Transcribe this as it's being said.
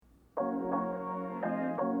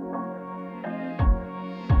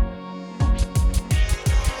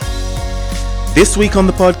This week on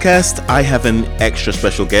the podcast, I have an extra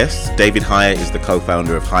special guest. David Hieatt is the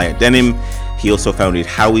co-founder of Hieatt Denim. He also founded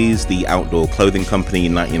Howie's, the outdoor clothing company,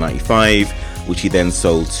 in 1995, which he then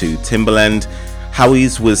sold to Timberland.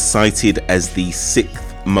 Howie's was cited as the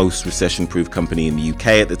sixth most recession-proof company in the UK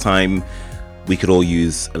at the time. We could all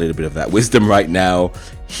use a little bit of that wisdom right now.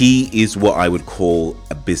 He is what I would call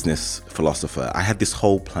a business philosopher. I had this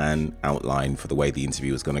whole plan outlined for the way the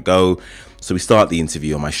interview was going to go. So we start the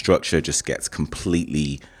interview and my structure just gets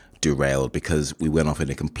completely derailed because we went off in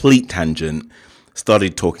a complete tangent,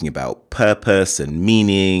 started talking about purpose and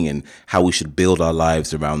meaning and how we should build our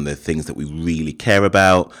lives around the things that we really care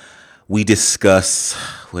about. We discuss,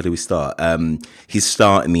 where do we start? His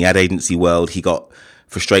start in the ad agency world. He got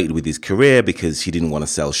frustrated with his career because he didn't want to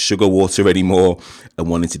sell sugar water anymore and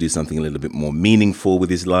wanted to do something a little bit more meaningful with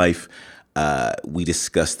his life. We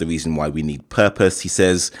discussed the reason why we need purpose. He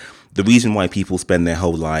says the reason why people spend their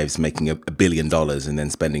whole lives making $1 billion and then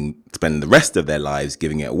spending the rest of their lives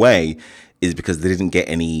giving it away is because they didn't get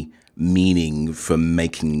any meaning from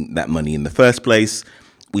making that money in the first place.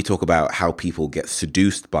 We talk about how people get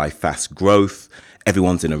seduced by fast growth.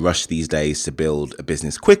 Everyone's in a rush these days to build a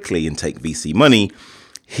business quickly and take VC money.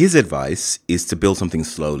 His advice is to build something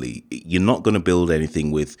slowly. You're not going to build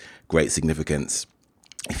anything with great significance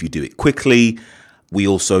if you do it quickly. We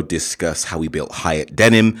also discuss how we built Hieatt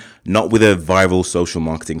Denim, not with a viral social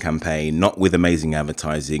marketing campaign, not with amazing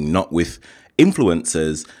advertising, not with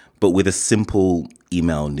influencers, but with a simple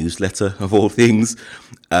email newsletter of all things.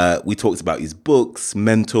 We talked about his books,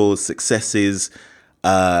 mentors, successes.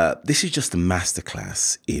 This is just a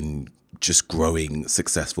masterclass in just growing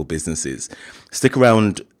successful businesses. Stick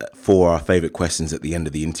around for our favorite questions at the end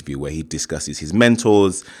of the interview where he discusses his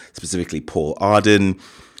mentors, specifically Paul Arden.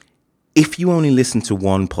 If you only listen to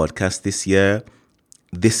one podcast this year,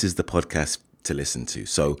 this is the podcast to listen to.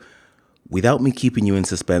 So without me keeping you in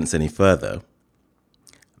suspense any further,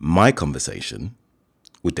 my conversation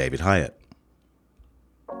with David Hieatt.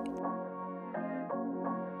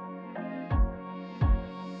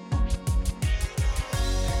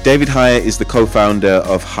 David Hieatt is the co-founder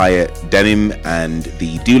of Hieatt Denim and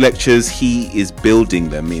the Do Lectures. He is building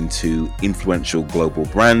them into influential global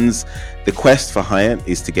brands. The quest for Hieatt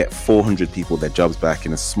is to get 400 people their jobs back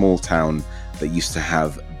in a small town that used to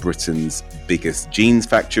have Britain's biggest jeans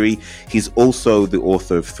factory. He's also the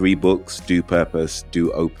author of 3 books, Do Purpose,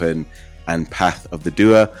 Do Open, and Path of the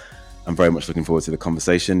Doer. I'm very much looking forward to the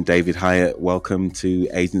conversation. David Hieatt, welcome to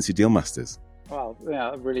Agency Deal Masters. Well,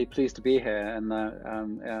 yeah, I'm really pleased to be here, and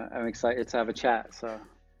I'm excited to have a chat. So,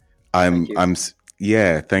 thank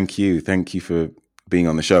you. Thank you for being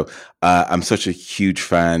on the show. I'm such a huge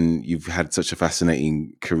fan. You've had such a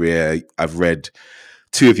fascinating career. I've read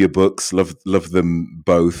 2 of your books, love them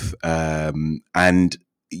both, and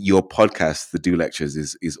your podcast, the Do Lectures,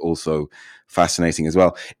 is also fascinating as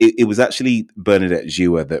well. It was actually Bernadette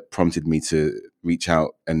Jiwa that prompted me to reach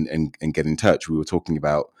out and get in touch. We were talking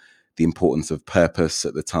about the importance of purpose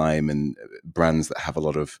at the time and brands that have a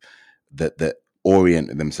lot of that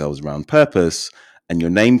orient themselves around purpose, and your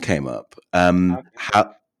name came up. How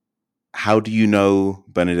do you know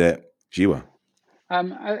Bernadette Jiwa?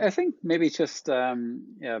 I think maybe just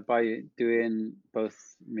by doing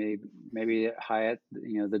both, maybe Hieatt,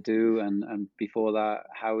 the Do, and before that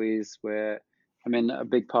Howie's, where a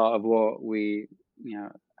big part of what we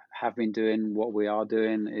have been doing, what we are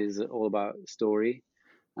doing, is all about story.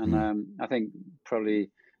 And I think probably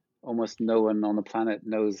almost no one on the planet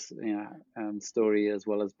knows story as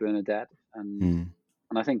well as Bernadette. And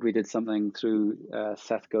I think we did something through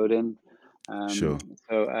Seth Godin. Sure.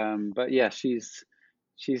 So, but yeah, she's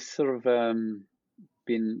sort of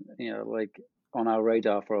been like on our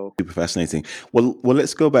radar for all. Super fascinating. Well,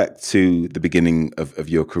 let's go back to the beginning of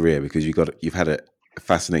your career, because you've had a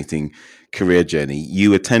fascinating career journey.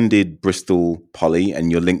 You attended Bristol Poly, and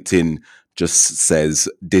your LinkedIn just says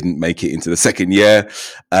didn't make it into the second year.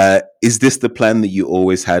 Is this the plan that you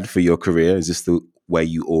always had for your career? Is this the way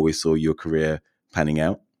you always saw your career panning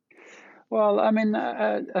out? Well, I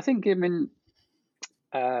think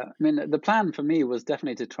the plan for me was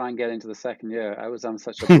definitely to try and get into the second year. I was having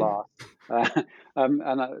such a blast,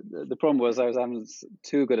 the problem was I was having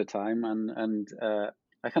too good a time, and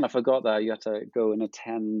I kind of forgot that you had to go and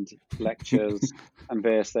attend lectures and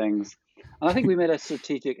various things. And I think we made a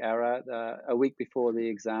strategic error. A week before the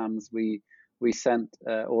exams, we sent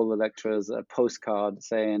all the lecturers a postcard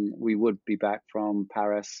saying we would be back from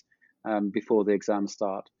Paris before the exams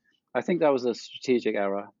start. I think that was a strategic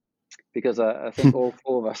error, because I think all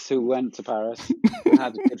 4 of us who went to Paris and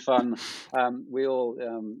had good fun, we all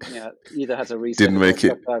either had to reset. Didn't make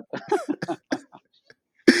it.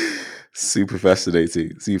 Super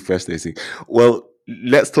fascinating. Super fascinating. Well,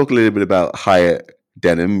 let's talk a little bit about Hyatt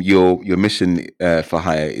Denim. Your mission for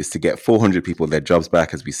Hyatt is to get 400 people their jobs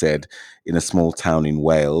back, as we said, in a small town in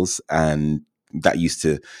Wales, and that used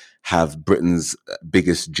to have Britain's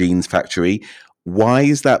biggest jeans factory. Why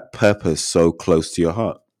is that purpose so close to your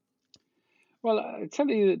heart? Well, I'll tell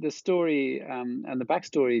you the story, and the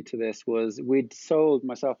backstory to this was we'd sold,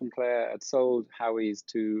 myself and Claire had sold Howie's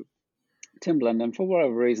to Timberland, and for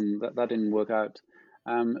whatever reason that didn't work out.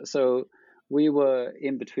 So we were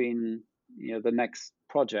in between, the next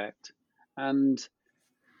project, and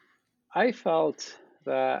I felt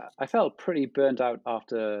pretty burnt out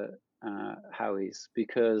after Howie's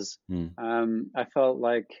because Mm. I felt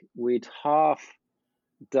like we'd half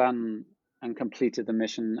done and completed the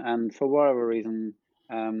mission, and for whatever reason,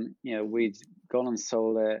 we'd gone and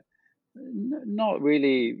sold it. Not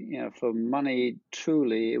really, for money.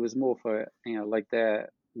 Truly, it was more for like their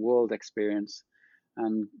world experience,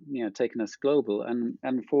 and taking us global.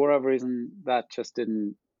 And for whatever reason, that just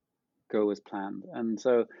didn't go as planned. And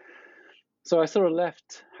so I sort of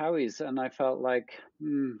left Howie's, and I felt like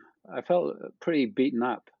I felt pretty beaten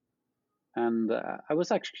up, and I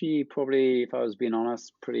was actually probably, if I was being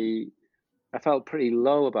honest, I felt pretty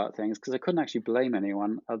low about things because I couldn't actually blame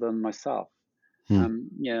anyone other than myself. Mm.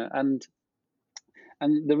 Yeah, and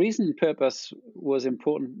the reason purpose was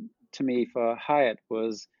important to me for Hyatt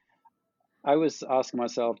was I was asking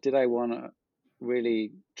myself, did I want to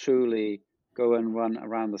really truly go and run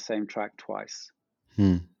around the same track twice?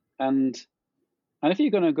 Mm. And if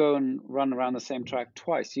you're going to go and run around the same track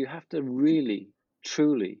twice, you have to really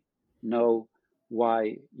truly know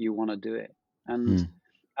why you want to do it. And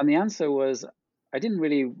Mm. the answer was I didn't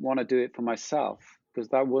really want to do it for myself because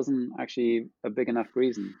that wasn't actually a big enough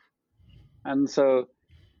reason. And so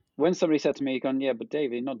when somebody said to me, going, yeah, but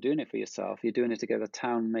Dave, you're not doing it for yourself. You're doing it to get the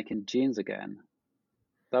town making jeans again.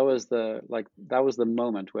 That was the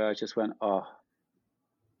moment where I just went, oh,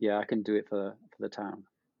 yeah, I can do it for the town.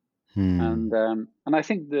 Mm. And I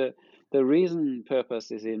think the reason purpose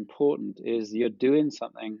is important is you're doing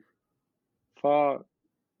something far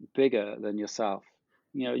bigger than yourself.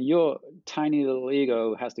 Your tiny little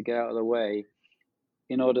ego has to get out of the way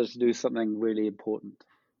in order to do something really important.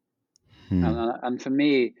 Mm. And for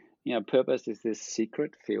me, purpose is this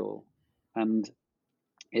secret fuel, and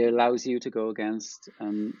it allows you to go against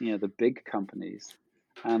the big companies,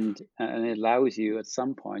 and it allows you at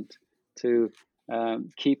some point to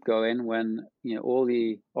keep going when all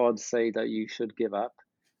the odds say that you should give up,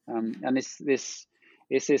 and it's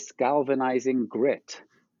this galvanizing grit,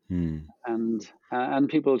 Mm. and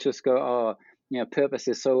people just go, oh, purpose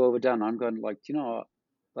is so overdone. I'm going like, you know what?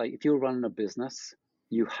 Like if you're running a business,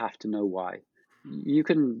 you have to know why. You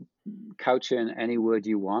can couch it in any word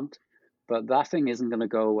you want, but that thing isn't going to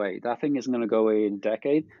go away. That thing isn't going to go away in a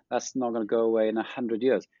decade. That's not going to go away in 100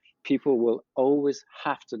 years. People will always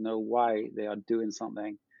have to know why they are doing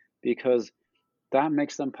something because that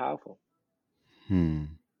makes them powerful. Mm.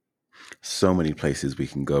 So many places we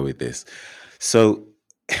can go with this. So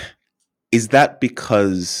is that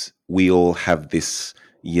because we all have this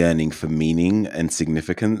yearning for meaning and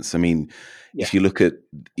significance? I mean, Yeah. if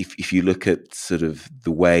you look at sort of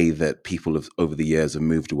the way that people have over the years have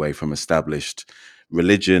moved away from established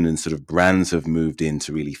religion, and sort of brands have moved in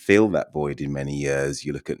to really fill that void in many years.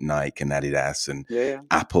 You look at Nike and Adidas and Yeah.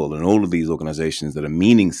 Apple and all of these organizations that are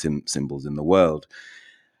meaning symbols in the world.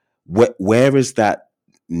 Where is that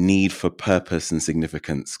need for purpose and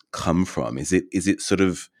significance come from? Is it sort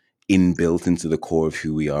of inbuilt into the core of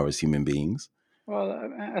who we are as human beings? Well,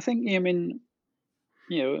 I think, I mean,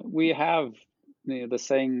 we have the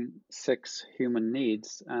same 6 human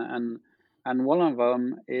needs, and one of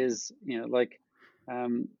them is like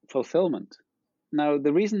fulfillment. Now,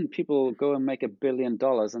 the reason people go and make $1 billion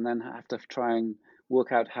and then have to try and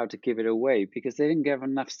work out how to give it away because they didn't get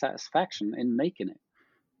enough satisfaction in making it.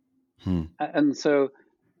 Hmm. And so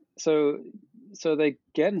they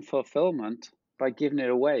get fulfillment by giving it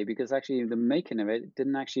away because actually the making of it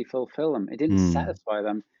didn't actually fulfill them. It didn't satisfy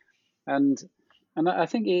them. And I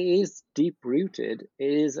think it is deep rooted.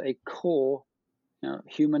 It is a core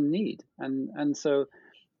human need. And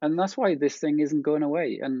that's why this thing isn't going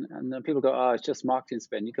away. And then people go, oh, it's just marketing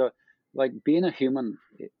spin. You go, like being a human,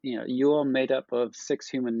 you are made up of 6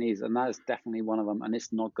 human needs, and that is definitely one of them, and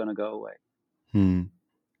it's not going to go away. Hmm.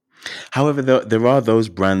 However, there are those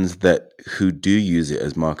brands that who do use it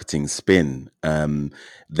as marketing spin.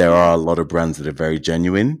 There are a lot of brands that are very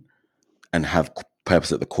genuine and have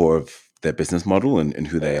purpose at the core of their business model and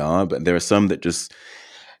who they are. But there are some that just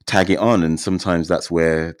tag it on, and sometimes that's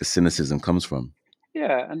where the cynicism comes from.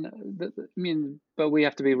 Yeah, and I mean, but we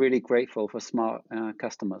have to be really grateful for smart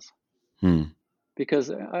customers Hmm.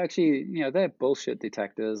 because actually, they're bullshit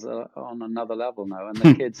detectors on another level now, and the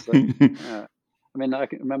kids. I mean, I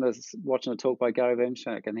can remember watching a talk by Gary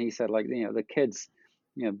Vaynerchuk, and he said, like, the kids,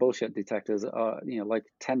 bullshit detectors are, like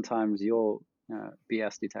 10 times your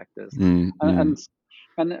BS detectors, Mm, and mm,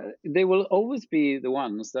 and, and they will always be the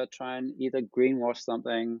ones that try and either greenwash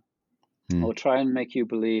something mm, or try and make you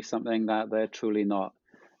believe something that they're truly not.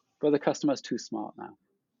 But the customer's too smart now,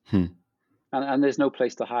 hmm. and there's no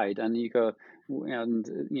place to hide. And you go, and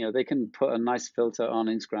they can put a nice filter on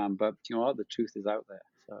Instagram, but you know what? The truth is out there.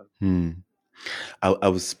 So Hmm. I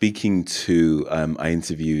was speaking to, I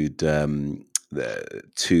interviewed the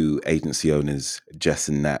two agency owners, Jess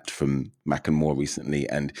and Nat from Mac and More recently,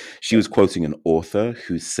 and she yeah, was quoting an author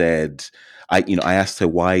who said, I asked her,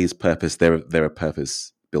 why is Purpose, they're a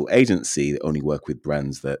purpose built agency that only work with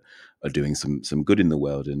brands that are doing some good in the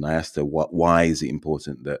world. And I asked her, why is it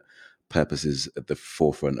important that Purpose is at the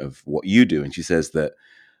forefront of what you do? And she says that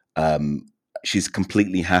um, she's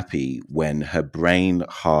completely happy when her brain,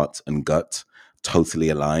 heart, and gut totally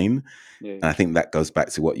align. yeah, And I think that goes back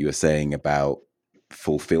to what you were saying about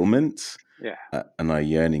fulfillment yeah, and our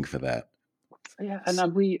yearning for that. yeah. And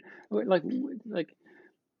like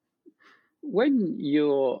when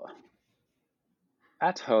you're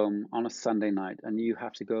at home on a Sunday night and you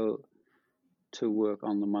have to go to work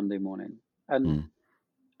on the Monday morning, and Mm,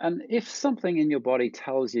 and if something in your body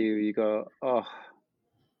tells you, you go, oh,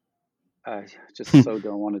 I just so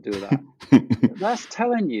don't want to do that. That's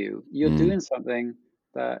telling you you're mm, doing something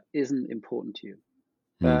that isn't important to you.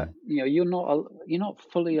 That mm, you're not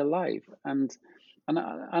fully alive. And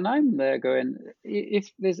I'm there going,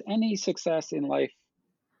 if there's any success in life,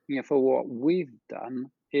 for what we've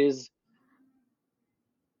done, is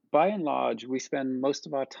by and large we spend most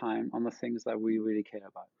of our time on the things that we really care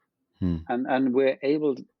about, mm, and we're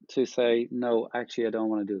able to say no, actually I don't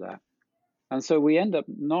want to do that. And so we end up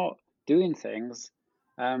not doing things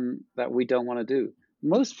that we don't want to do.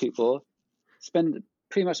 Most people spend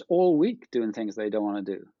pretty much all week doing things they don't want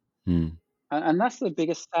to do. mm, And that's the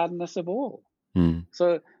biggest sadness of all. mm.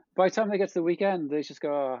 So by the time they get to the weekend, they just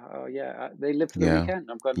go, oh yeah, they live for the Yeah, weekend.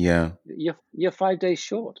 I'm going, yeah, you're 5 days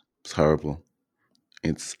short. it's horrible.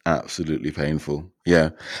 It's absolutely painful. Yeah.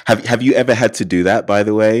 Have you ever had to do that, by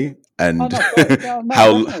the way? Oh And no, God, no, no,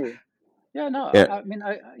 how? definitely. Yeah, no, Yeah. I mean,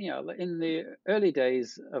 in the early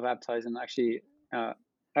days of advertising, actually,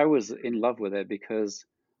 I was in love with it because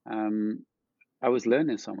um, I was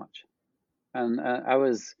learning so much. And I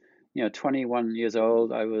was 21 years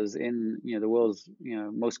old. I was in the world's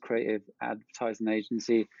most creative advertising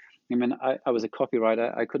agency. I mean, I was a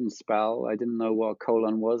copywriter. I couldn't spell. I didn't know what a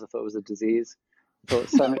colon was. I thought it was a disease. I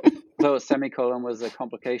thought semicolon was a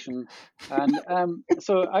complication. And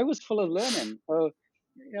so I was full of learning. So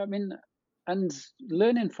I mean, and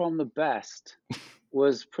learning from the best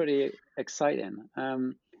was pretty exciting.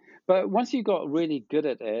 But once you got really good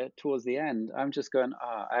at it towards the end, I'm just going,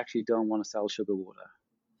 I actually don't want to sell sugar water.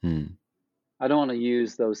 Mm, I don't want to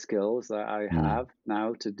use those skills that I mm, have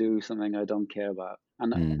now to do something I don't care about,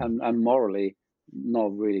 and mm, and morally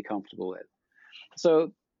not really comfortable with.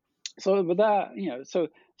 So with that,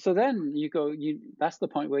 so then you go, that's the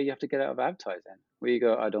point where you have to get out of advertising, where you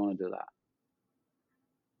go, I don't want to do that.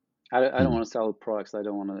 I don't mm. want to sell products I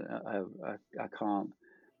don't want to I can't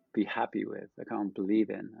be happy with, I can't believe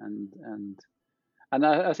in, and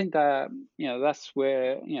I think that that's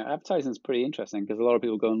where advertising is pretty interesting, because a lot of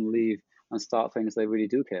people go and leave and start things they really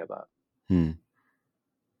do care about. Mm.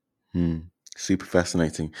 Mm, super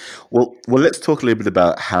fascinating. Well, let's talk a little bit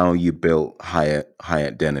about how you built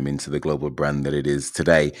Hyatt Denim into the global brand that it is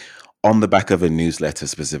today, on the back of a newsletter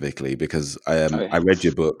specifically, because Oh I yeah, read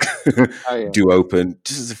your book, oh yeah, Do Open.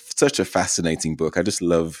 Just such a fascinating book. I just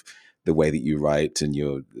love the way that you write and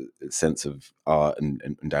your sense of art and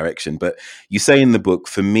direction. But you say in the book,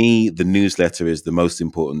 for me, the newsletter is the most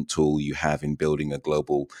important tool you have in building a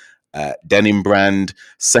global denim brand,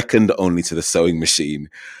 second only to the sewing machine.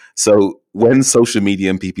 So when social media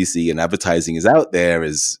and PPC and advertising is out there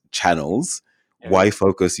as channels, yeah, why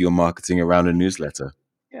focus your marketing around a newsletter?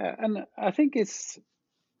 yeah. And I think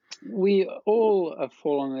we all have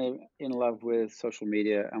fallen in love with social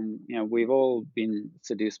media, and we've all been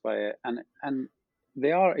seduced by it, and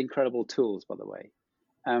they are incredible tools, by the way.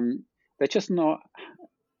 Um, they're just not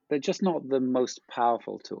the most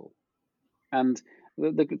powerful tool. And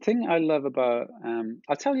the thing I love about,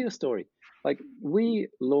 I'll tell you a story. Like, we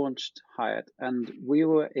launched Hyatt, and we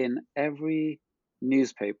were in every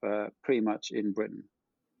newspaper pretty much in Britain,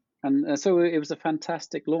 and so it was a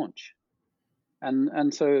fantastic launch,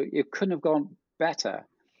 and so it couldn't have gone better,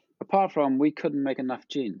 apart from we couldn't make enough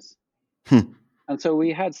jeans. Hmm. And so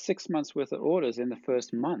we had 6 months worth of orders in the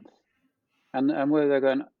first month. And we're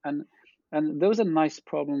going, and those are nice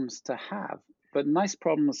problems to have, but nice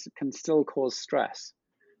problems can still cause stress,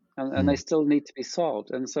 and they still need to be solved.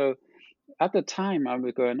 And so at the time I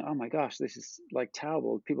was going, oh my gosh, this is like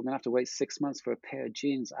terrible. People are gonna have to wait 6 months for a pair of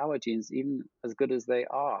jeans, our jeans, even as good as they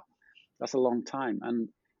are. That's a long time. And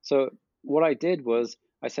so what I did was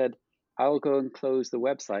I said, I'll go and close the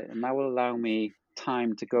website, and that will allow me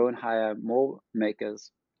time to go and hire more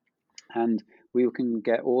makers, and we can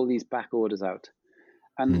get all these back orders out.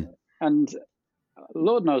 And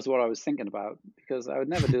Lord knows what I was thinking about, because I would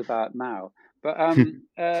never do that now. But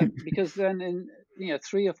because then in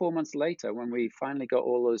 3 or 4 months later, when we finally got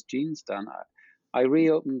all those jeans done, I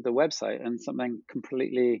reopened the website, and something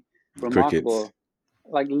completely remarkable, Crickets.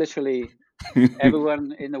 like literally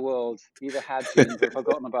everyone in the world either had jeans or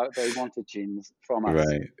forgotten about they wanted jeans from us.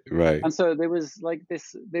 Right. And so there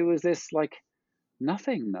was this like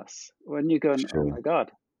nothingness when you're going, oh Sure. my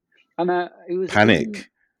God. And it was Panic.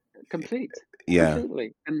 complete, Yeah.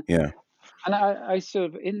 completely. And Yeah. I sort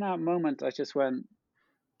of, in that moment, I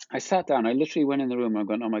sat down, I literally went in the room, and I'm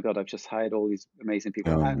going, oh my God, I've just hired all these amazing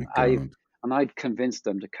people. Oh my God. I'd convinced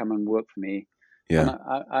them to come and work for me. And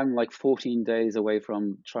Yeah. I'm like 14 days away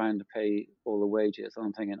from trying to pay all the wages. And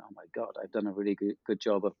I'm thinking, oh my God, I've done a really good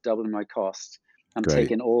job of doubling my costs and Great.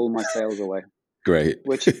 taking all my sales away. Great.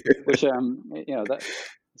 Which that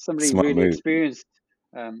somebody Smart really move. experienced,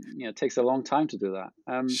 takes a long time to do that.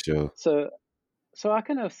 Sure. So I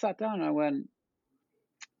kind of sat down and I went,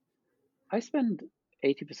 I spend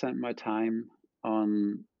 80% of my time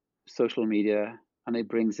on social media, and it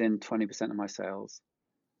brings in 20% of my sales.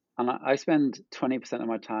 And I spend 20% of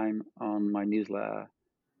my time on my newsletter,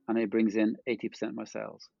 and it brings in 80% of my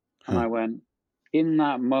sales. And I went, in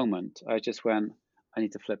that moment, I just went, I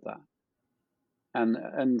need to flip that.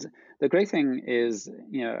 And the great thing is,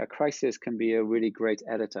 a crisis can be a really great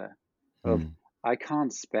editor of, I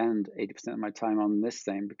can't spend 80% of my time on this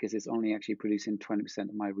thing because it's only actually producing 20%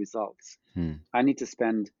 of my results. I need to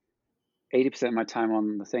spend 80% of my time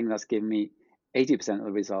on the thing that's giving me 80% of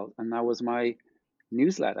the result. And that was my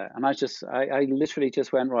newsletter. And I literally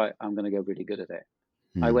just went, right, I'm going to get really good at it.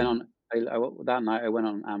 I went on, that night I went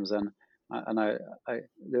on Amazon, and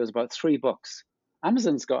there was about 3 books.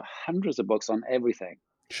 Amazon's got hundreds of books on everything.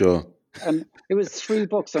 Sure. And it was 3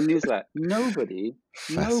 books on newsletter. Nobody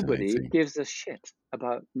Fascinating. gives a shit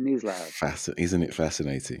about newsletters. Isn't it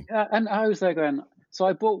fascinating? And I was there going, so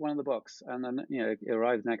I bought one of the books, and then it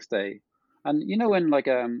arrived next day. And when like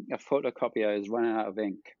a photocopier is running out of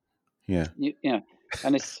ink, Yeah.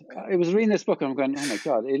 and it was reading this book, and I'm going, oh my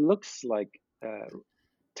God, it looks like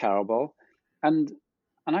terrible, and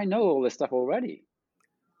I know all this stuff already,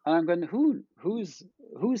 and I'm going, who's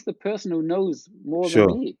the person who knows more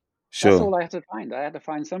than me? That's all I had to find. I had to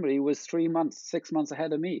find somebody who was 3 months, 6 months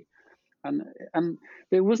ahead of me, and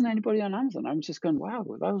there wasn't anybody on Amazon. I'm just going, wow,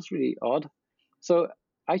 that was really odd. So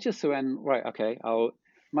I just went, right, okay.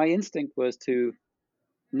 My instinct was to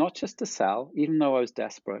not just to sell, even though I was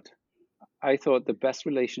desperate. I thought the best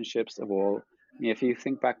relationships of all, if you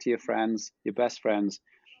think back to your friends, your best friends,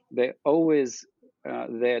 they're always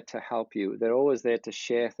there to help you. They're always there to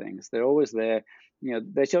share things. They're always there.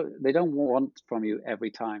 They don't want from you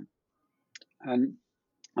every time. And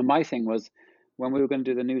my thing was, when we were going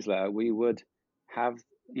to do the newsletter, we would have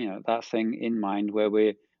that thing in mind where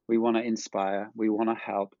we want to inspire, we want to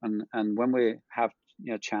help, and when we have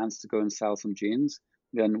chance to go and sell some jeans,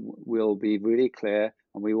 then we'll be really clear,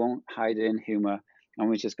 and we won't hide it in humor, and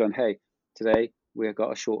we're just going, hey, today we've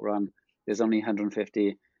got a short run. There's only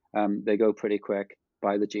 150. They go pretty quick.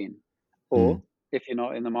 Buy the jean. Or if you're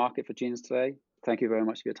not in the market for jeans today, thank you very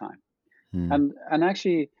much for your time. And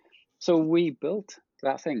actually, so we built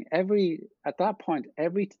that thing. At that point,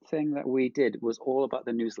 everything that we did was all about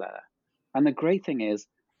the newsletter. And the great thing is,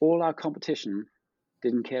 all our competition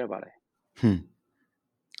didn't care about it.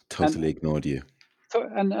 Totally ignored you. So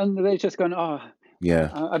and they're just going, oh, yeah.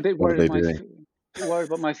 I'm a bit worried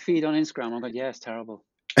about my feed on Instagram. I'm like, yeah, it's terrible.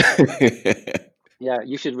 Yeah,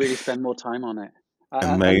 you should really spend more time on it.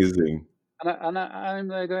 Amazing. And I'm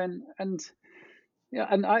there going, and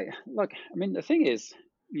I mean, the thing is,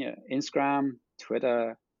 Instagram,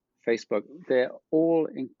 Twitter, Facebook, they're all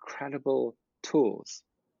incredible tools.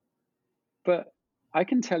 But I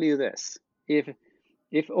can tell you this,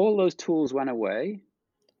 if all those tools went away,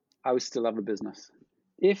 I would still have a business.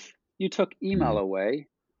 If you took email away,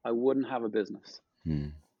 I wouldn't have a business.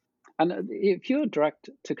 And if you're a direct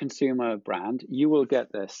to consumer brand, you will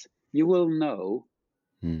get this. You will know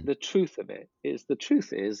the truth of it. The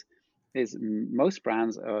truth is is most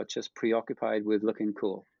brands are just preoccupied with looking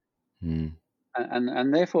cool, Mm.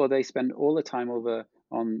 and therefore they spend all the time over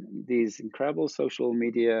on these incredible social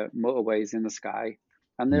media motorways in the sky,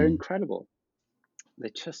 and they're Mm. incredible. They're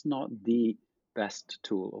just not the best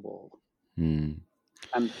tool of all, Mm.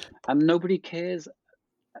 and nobody cares.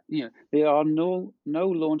 There are no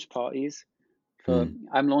launch parties for Mm.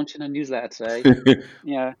 I'm launching a newsletter today.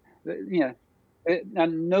 Yeah,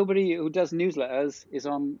 and nobody who does newsletters is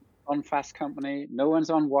on Fast Company. No one's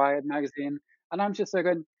on Wired magazine, and I'm just like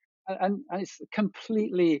going, and it's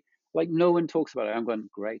completely like no one talks about it. I'm going,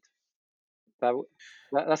 great. That,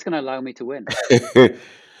 that's going to allow me to win.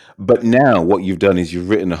 But now what you've done is you've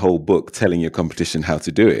written a whole book telling your competition how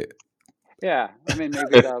to do it. Yeah, I mean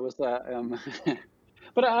maybe that was that.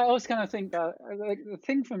 But I always kind of think that like the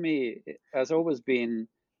thing for me has always been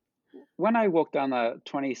when I walked down the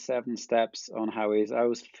 27 steps on Howie's, I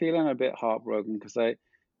was feeling a bit heartbroken because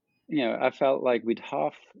I felt like we'd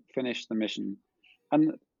half finished the mission,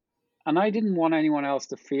 and I didn't want anyone else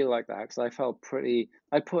to feel like that because I felt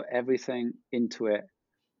I put everything into it,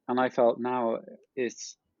 and I felt now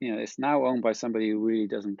it's now owned by somebody who really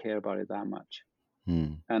doesn't care about it that much,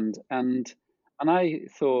 Mm. and I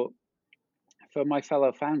thought for my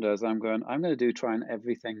fellow founders, I'm going to do trying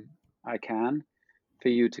everything I can for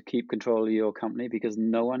you to keep control of your company because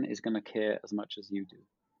no one is going to care as much as you do.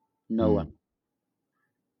 No Mm. one,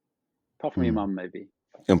 apart from your Mm. mum, maybe.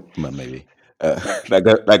 Well, maybe Yeah,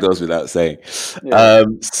 that goes without saying. yeah.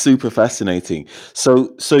 Super fascinating.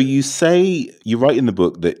 So you write in the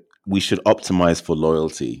book that we should optimize for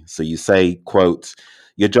loyalty. So you say, "quote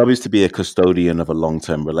Your job is to be a custodian of a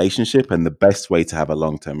long-term relationship, and the best way to have a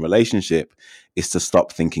long-term relationship is to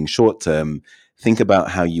stop thinking short-term. Think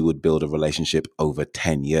about how you would build a relationship over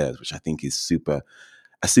 10 years," which I think is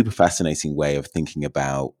a super fascinating way of thinking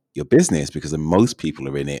about your business because most people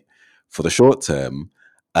are in it for the short term.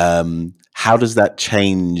 How does that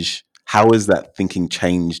change? How has that thinking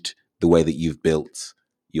changed the way that you've built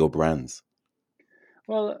your brands?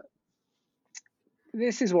 Well,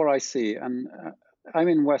 this is what I see, and I'm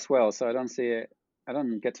in West Wales, so I don't see it. I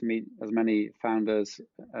don't get to meet as many founders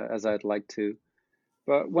as I'd like to.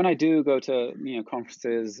 But when I do go to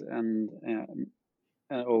conferences and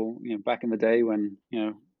or back in the day when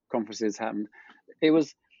conferences happened, it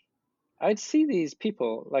was I'd see these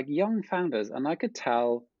people like young founders, and I could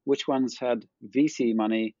tell which ones had VC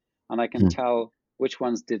money, and I can Hmm. tell which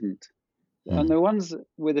ones didn't. And Hmm. the ones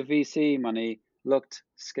with the VC money looked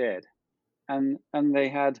scared, and they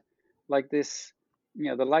had like this,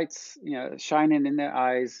 the lights, shining in their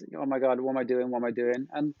eyes. Oh my God, what am I doing? What am I doing?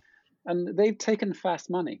 And they've taken fast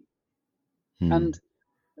money, Hmm.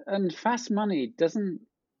 and fast money doesn't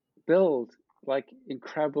build like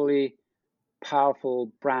incredibly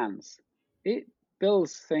powerful brands. It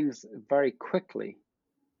builds things very quickly.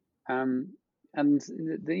 Um, and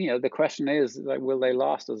the question is like, will they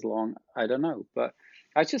last as long? I don't know, but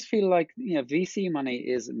I just feel like VC money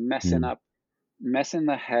is Hmm. messing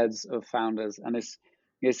the heads of founders, and it's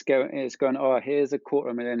going. Oh, here's a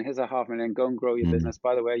 250,000, here's a 500,000. Go and grow your Hmm. business.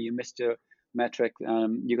 By the way, you missed your metric.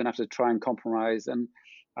 You're gonna have to try and compromise. And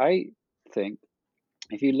I think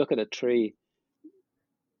if you look at a tree,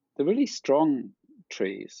 the really strong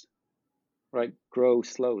trees, right, grow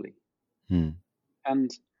slowly, Hmm.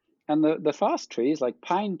 and the fast trees like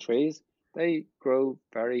pine trees, they grow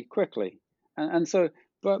very quickly, and so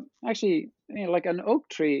but actually like an oak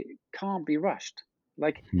tree can't be rushed.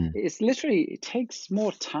 Like Hmm. it takes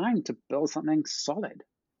more time to build something solid,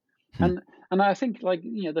 Hmm. and I think like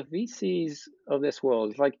the VCs of this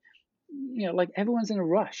world, like like everyone's in a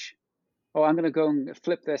rush. Oh, I'm going to go and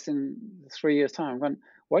flip this in 3 years time.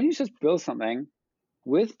 Why don't you just build something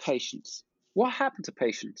with patience? What happened to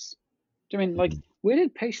patience? Do you mean like where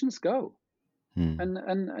did patience go? Hmm.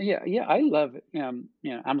 And yeah, I love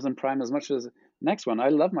Amazon Prime as much as the next one. I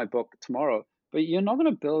love my book Tomorrow, but you're not going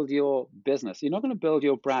to build your business. You're not going to build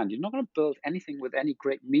your brand. You're not going to build anything with any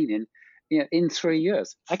great meaning in 3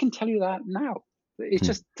 years. I can tell you that now. It Hmm.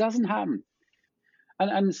 just doesn't happen.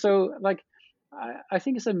 And so like I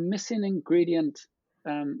think it's a missing ingredient.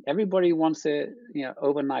 Everybody wants it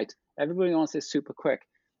overnight. Everybody wants it super quick.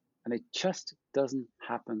 And it just doesn't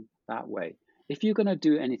happen that way. If you're going to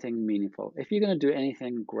do anything meaningful, if you're going to do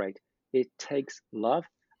anything great, it takes love,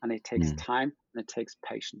 and it takes Hmm. time, and it takes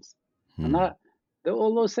patience. And Hmm.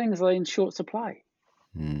 all those things are in short supply.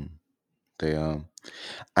 Hmm. They are,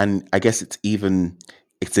 and I guess it's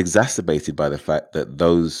exacerbated by the fact that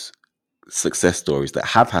those success stories that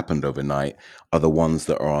have happened overnight are the ones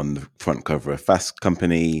that are on the front cover of Fast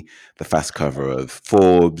Company, the fast cover of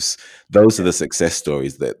Forbes. Those are Yeah, the success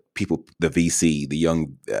stories that people, the VC, the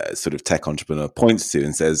young sort of tech entrepreneur, points to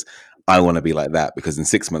and says, "I want to be like that because in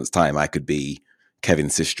 6 months' time I could be Kevin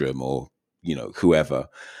Systrom or whoever."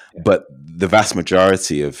 yeah, But the vast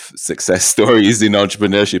majority of success stories in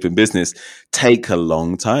entrepreneurship and business take a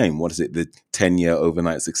long time. What is it? The 10-year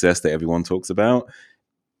overnight success that everyone talks about?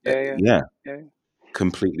 yeah, yeah, Yeah, yeah.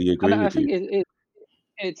 completely And agree I with think you.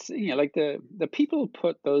 it's like the people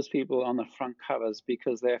put those people on the front covers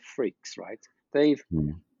because they're freaks, right? They've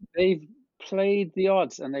Mm. they've played the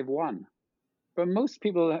odds and they've won. But most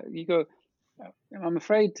people, you go, I'm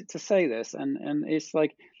afraid to say this, and it's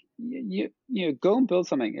like you go and build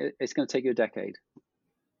something. It's going to take you a decade,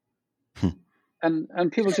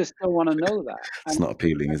 and people just don't want to know that. It's not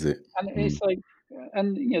appealing, is it? And Mm. it's like,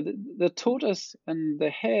 and the tortoise and the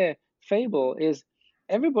hare fable is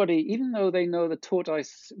everybody, even though they know the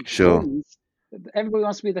tortoise Sure, wins, everybody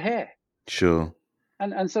wants to be the hare. sure.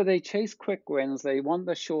 And so they chase quick wins. They want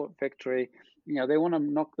the short victory. They want to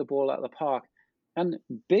knock the ball out of the park. And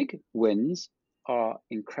big wins are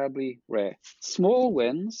incredibly rare. Small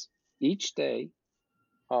wins each day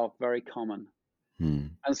are very common. Mm.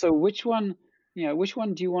 And so which one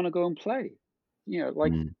do you want to go and play?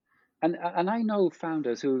 Like, Mm. and I know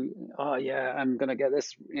founders who, oh yeah, I'm going to get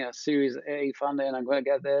this, Series A funding. I'm going to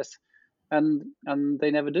get this, and they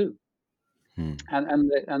never do. Mm.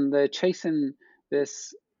 And they're chasing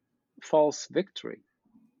this false victory.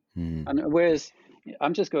 Mm. And whereas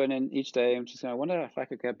I'm just going in each day, I'm just going, I wonder if I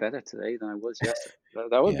could get better today than I was yesterday.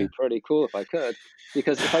 That would Yeah. be pretty cool if I could,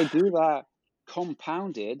 because if I do that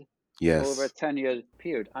compounded over a Yes. 10-year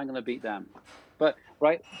period, I'm going to beat them. But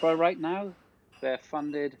right now, they're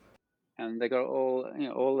funded and they got all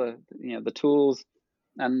the tools,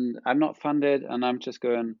 and I'm not funded, and I'm just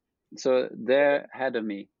going. So they're ahead of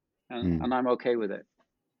me, and Mm. and I'm okay with it,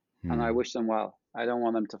 and I Mm. wish them well. I don't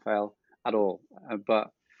want them to fail at all,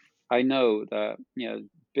 but I know that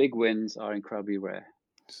big wins are incredibly rare.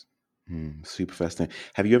 Super fascinating.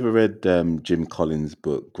 Have you ever read Jim Collins'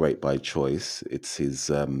 book Great by Choice? It's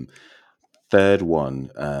his third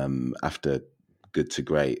one after Good to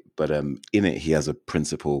Great, but in it he has a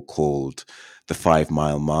principle called the 5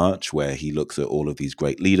 Mile March, where he looks at all of these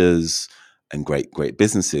great leaders and great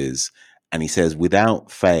businesses, and he says,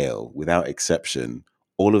 without fail, without exception,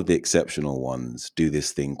 all of the exceptional ones do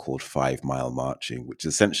this thing called 5 mile marching, which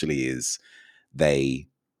essentially is they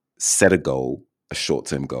set a goal, a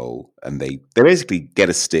short-term goal, and they basically get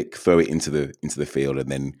a stick, throw it into the field,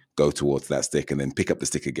 and then go towards that stick, and then pick up the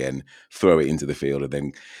stick again, throw it into the field, and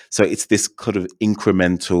then so it's this kind of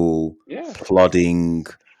incremental Yeah, plodding,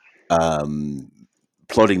 um,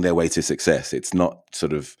 plodding their way to success. It's not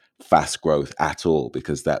sort of fast growth at all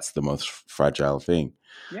because that's the most fragile thing.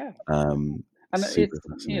 yeah, and Super it's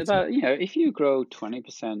fascinating. that if you grow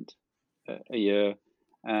 20% a year,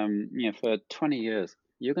 for 20 years,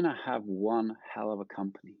 you're going to have one hell of a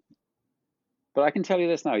company. But I can tell you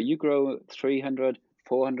this now: you grow 300,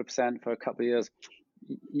 400% for a couple of years.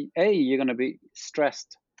 You're going to be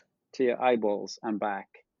stressed to your eyeballs and back.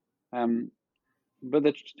 Um, but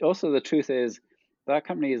also the truth is that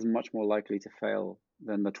company is much more likely to fail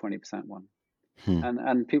than the 20% one. Hmm.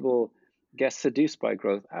 And people get seduced by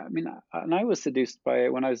growth. I mean, and I was seduced by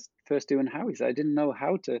it when I was first doing Howie's. I didn't know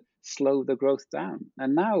how to slow the growth down,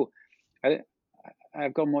 and now I,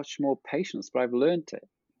 I've got much more patience, but I've learned it.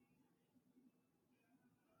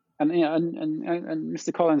 And and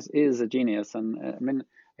Mr. Collins is a genius, and I mean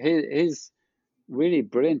his really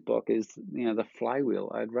brilliant book is The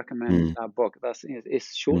Flywheel. I'd recommend Hmm. that book. It's the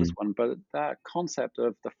shortest Hmm. one, but that concept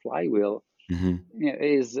of the flywheel Hmm.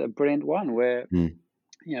 is a brilliant one where Hmm.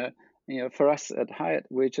 you know for us at Hyatt,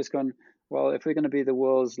 we're just going, well, if we're going to be the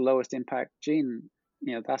world's lowest impact gene,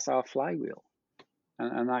 that's our flywheel,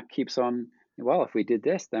 and that keeps on. Well, if we did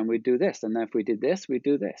this, then we'd do this, and then if we did this, we'd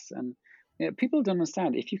do this. And people don't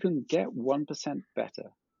understand, if you can get 1%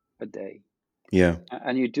 better a day, Yeah.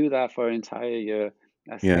 and you do that for an entire year,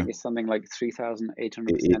 I Yeah. think it's something like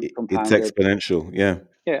 3,800% It's compounded. exponential. Yeah.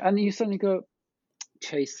 Yeah, and you suddenly go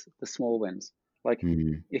chase the small wins. Like,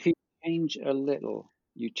 Mm. if you change a little,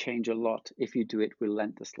 you change a lot if you do it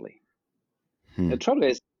relentlessly. Hmm. The trouble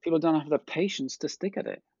is, people don't have the patience to stick at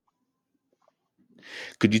it.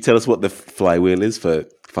 Could you tell us what the flywheel is for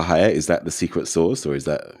hire? Is that the secret sauce, or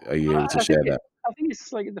are you able to I think share that? I think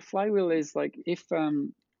it's like the flywheel is like, if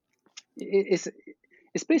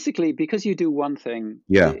it's basically because you do one thing,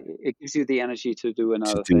 Yeah, it gives you the energy to do to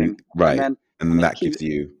another do thing, and right, then and then and it that keeps gives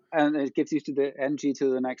you. and it gives you to the energy to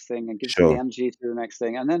the next thing, and gives you the Sure. energy to the next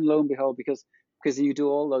thing, and then lo and behold, because you do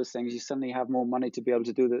all those things, you suddenly have more money to be able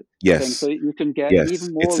to do the thing, so Yes. you can get Yes.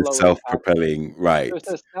 even more It's a low-end ads. self-propelling, So right.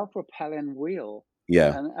 it's a self-propelling wheel,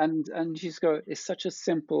 Yeah. and you just go, it's such a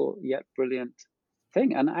simple yet brilliant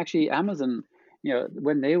thing. And actually, Amazon,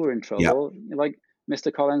 when they were in Yeah. trouble, like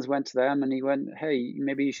Mr. Collins went to them and he went, "Hey,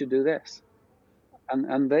 maybe you should do this,"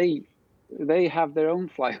 and they have their own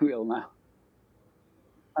flywheel now,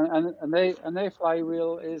 and their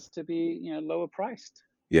flywheel is to be lower priced,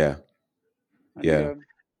 Yeah. and you Yeah. go,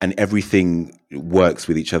 And everything works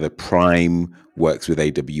with each other. Prime works with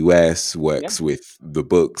AWS, yeah, works with the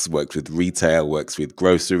books, works with retail, works with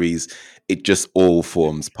groceries. It just all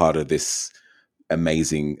forms part of this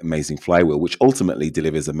amazing, amazing flywheel, which ultimately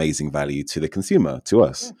delivers amazing value to the consumer, to yeah,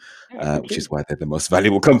 us, yeah, which is completely, why they're the most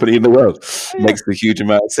valuable company in the world. oh yeah, Makes a huge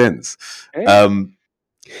amount of sense. yeah, Um,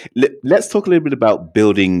 let's talk a little bit about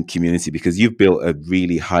building community, because you've built a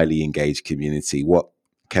really highly engaged community. What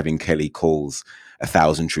Kevin Kelly calls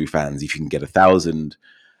 1,000 true fans. If you can get 1,000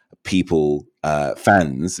 people,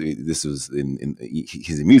 fans, this was in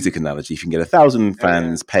his music analogy. If you can get 1,000 yeah, yeah.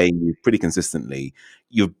 fans paying you pretty consistently,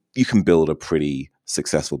 you can build a pretty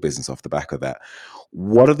successful business off the back of that.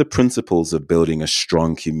 What are the principles of building a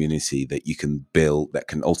strong community that you can build, that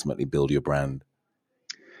can ultimately build your brand?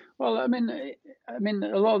 Well, I mean,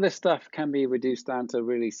 a lot of this stuff can be reduced down to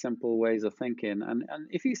really simple ways of thinking. And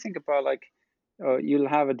if you think about, like, you'll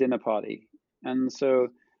have a dinner party, and so,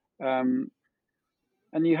 um,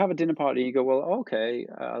 and you have a dinner party, you go, well, okay,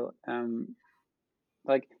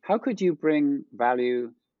 like, how could you bring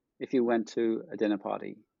value if you went to a dinner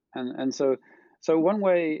party? And so one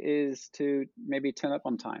way is to maybe turn up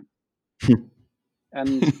on time,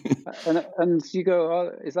 and and you go,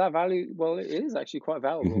 oh, is that value? Well, it is actually quite Mhm.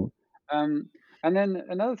 valuable. Um, and then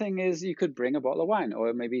another thing is you could bring a bottle of wine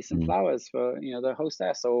or maybe some Mm. flowers for the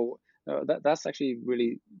hostess, or that's actually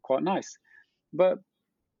really quite nice. But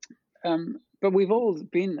but we've all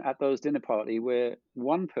been at those dinner party where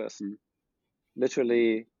one person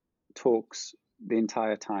literally talks the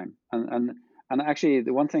entire time, and actually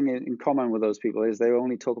the one thing in common with those people is they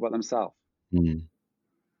only talk about themselves. Mm.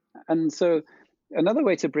 And so another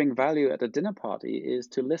way to bring value at a dinner party is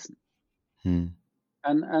to listen. Mm.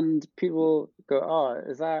 And people go, "Oh,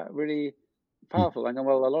 is that really Mm. powerful?" I go,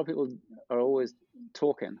 "Well, a lot of people are always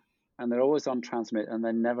talking, and they're always on transmit, and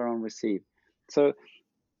they're never on receive." So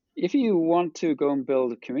if you want to go and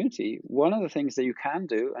build a community, one of the things that you can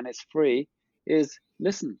do, and it's free, is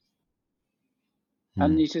listen.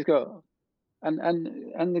 And Mm. you just go, and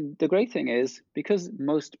the great thing is, because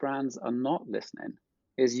most brands are not listening,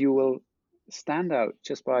 is you will stand out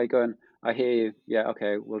just by going, "I hear you. Yeah,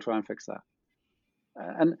 okay, we'll try and fix that."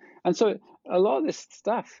 And so a lot of this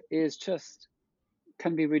stuff is just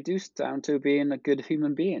can be reduced down to being a good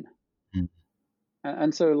human being. Mm.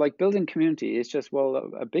 And so, like, building community is just, well,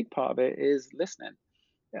 a big part of it is listening,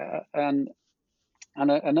 and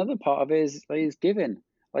another part of it is giving,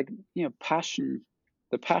 like, passion.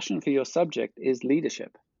 The passion for your subject is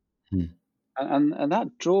leadership, Mm. and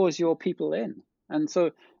that draws your people in. And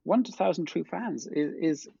so 1,000 true fans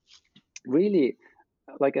is really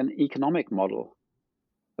like an economic model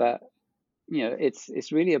that,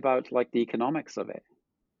 it's really about, like, the economics of it.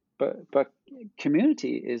 But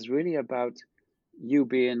community is really about you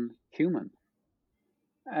being human,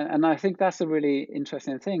 and I think that's a really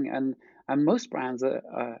interesting thing. And most brands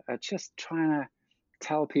are just trying to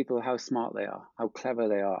tell people how smart they are, how clever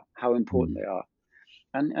they are, how important Mm. they are,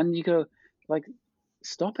 and you go, like,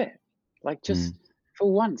 stop it, like, just Mm.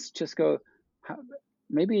 for once, just go, how,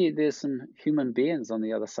 maybe there's some human beings on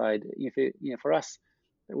the other side. If it, for us,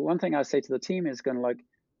 one thing I say to the team is going to, like,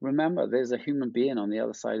 remember there's a human being on the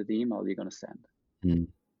other side of the email you're going to send. Mm.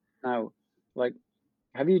 Now, like,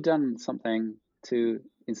 have you done something to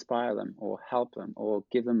inspire them or help them or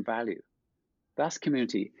give them value? That's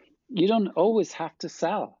community. You don't always have to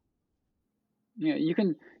sell. You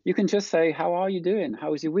can just say, how are you doing?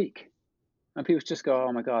 How was your week? And people just go,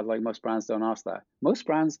 oh my God, like, most brands don't ask that. Most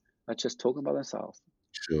brands are just talking about themselves.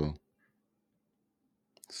 Sure.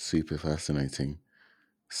 Super fascinating.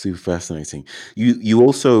 Super fascinating. You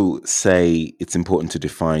also say it's important to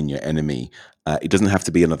define your enemy. It doesn't have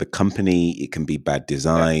to be another company. It can be bad Yeah.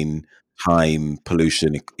 design, time,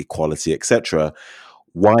 pollution, equality, etc.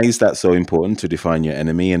 Why is that so important to define your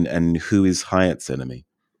enemy, and who is Hyatt's enemy?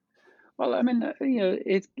 Well, I mean, I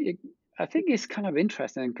think it's kind of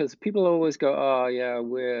interesting because people always go, oh yeah,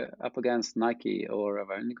 we're up against Nike or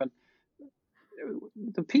whatever. And you go,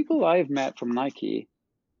 the people I've met from Nike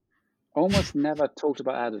almost never talked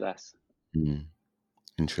about Adidas. Mm,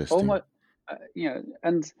 interesting. Almost,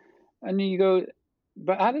 And you go,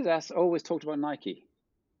 but Adidas always talked about Nike,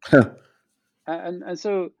 and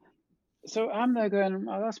so I'm there going,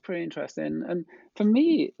 oh, that's pretty interesting. And for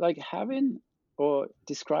me, like having or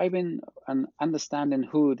describing and understanding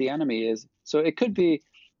who the enemy is. So it could be,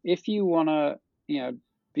 if you want to,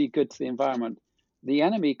 be good to the environment, the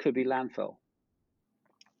enemy could be landfill.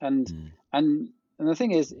 And Mm. and and the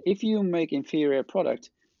thing is, if you make inferior product,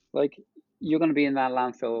 like you're going to be in that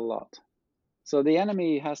landfill a lot. So the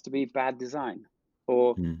enemy has to be bad design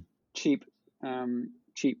or Mm. cheap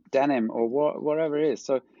cheap denim or whatever it is.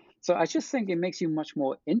 So I just think it makes you much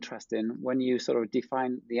more interesting when you sort of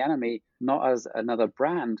define the enemy not as another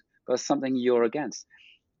brand, but as something you're against.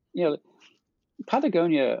 You know,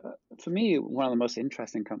 Patagonia, for me, one of the most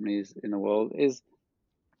interesting companies in the world, is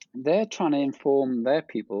they're trying to inform their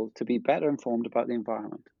people to be better informed about the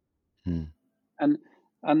environment. Mm. And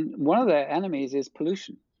and one of their enemies is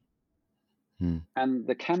pollution Mm. and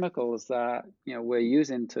the chemicals that we're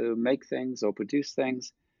using to make things or produce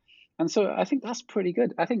things. And so I think that's pretty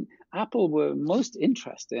good. I think Apple were most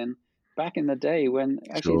interesting back in the day when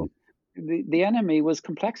Sure. actually the enemy was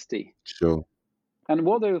complexity. Sure. And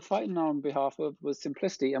what they were fighting on behalf of was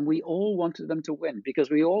simplicity. And we all wanted them to win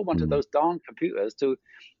because we all wanted Mm. those darn computers to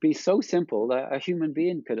be so simple that a human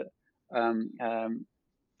being could um, um,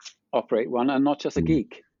 operate one and not just a Mm.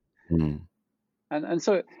 geek. Mm. And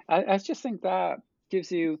so I just think that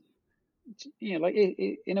gives you, like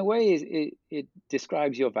in a way, it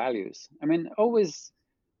describes your values. I mean, always,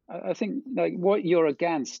 I think like what you're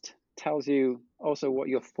against tells you also what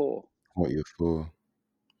you're for. What you're for.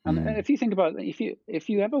 And Mm. if you think about if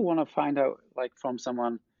you ever want to find out like from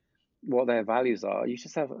someone what their values are, you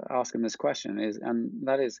just have to ask them this question and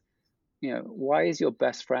that is, why is your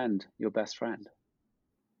best friend your best friend?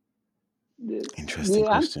 The, Interesting the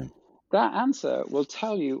question. that answer will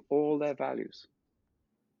tell you all their values.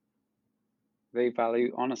 They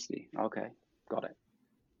value honesty. Okay, got it.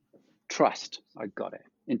 Trust, I got it.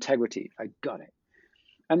 Integrity, I got it.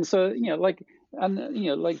 And so,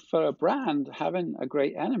 like for a brand, having a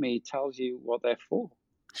great enemy tells you what they're for.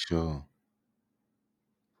 Sure.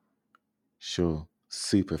 Sure.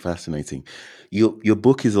 Super fascinating. Your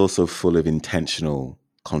book is also full of intentional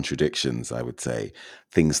contradictions, I would say.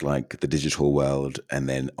 Things like the digital world, and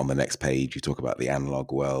then on the next page you talk about the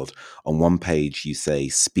analog world. On one page you say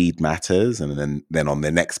speed matters, and then on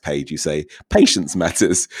the next page you say patience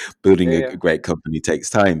matters. Building Yeah, a yeah. great company takes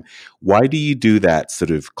time. Why do you do that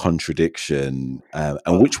sort of contradiction? And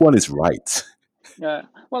Well, which one is right? yeah.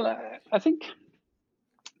 Well, I think,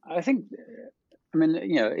 I mean,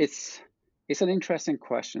 it's an interesting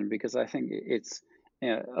question because I think it's,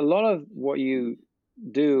 a lot of what you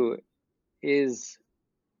do is,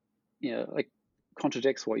 like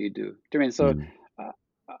contradicts what you do. Do you mean so? Mm. Uh,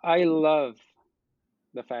 I love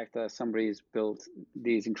the fact that somebody's built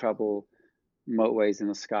these incredible motorways in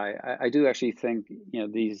the sky. I do actually think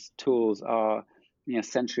these tools are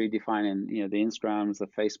century defining. The Instagrams, the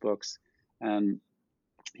Facebooks, and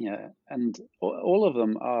and all of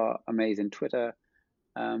them are amazing. Twitter,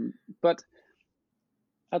 but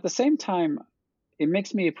at the same time, it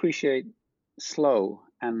makes me appreciate slow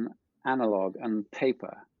and analog and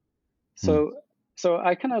paper. Mm. So so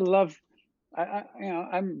I kind of love.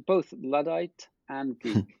 I'm both Luddite and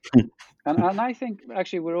geek. And I think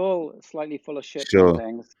actually we're all slightly full of shit on Sure.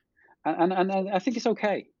 things, and I think it's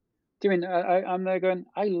okay. Do you mean I'm there going?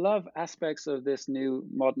 I love aspects of this new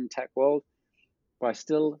modern tech world, but I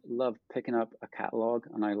still love picking up a catalog,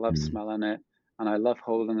 and I love Mm. smelling it, and I love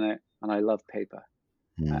holding it, and I love paper,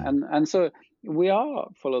 Mm. and so we are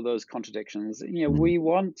full of those contradictions. Mm. We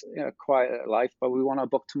want a quiet life, but we want a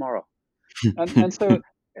book tomorrow, and so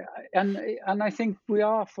and I think we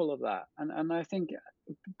are full of that, and I think,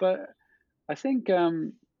 but I think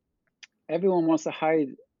everyone wants to hide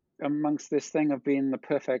amongst this thing of being the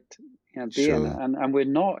perfect being, Sure. and we're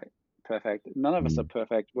not perfect. None of us are Mm.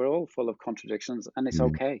 perfect. We're all full of contradictions, and it's Mm.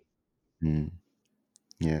 okay. Mm.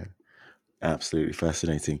 Yeah. Absolutely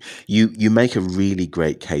fascinating. You make a really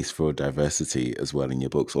great case for diversity as well in your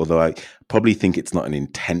books, although I probably think it's not an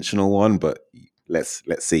intentional one, but let's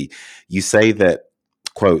see. You say that,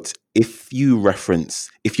 quote, if your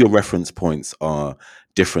reference points are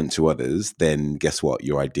different to others, then guess what?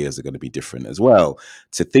 Your ideas are going to be different as well.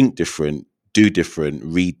 To think different, do different,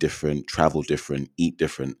 read different, travel different, eat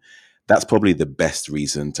different. That's probably the best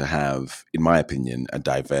reason to have, in my opinion, a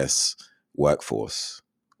diverse workforce.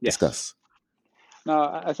 Yes. Discuss. No,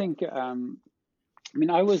 I think. I mean,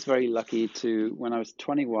 I was very lucky to when I was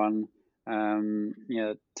 21.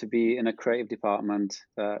 To be in a creative department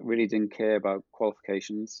that really didn't care about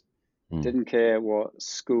qualifications, Mm. didn't care what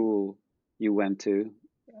school you went to,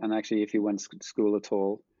 and actually if you went to school at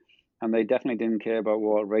all. And they definitely didn't care about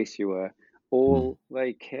what race you were. All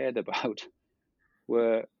they cared about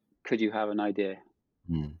were, could you have an idea?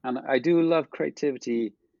 And I do love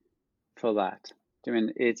creativity for that. I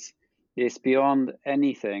mean, it's beyond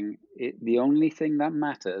anything. The only thing that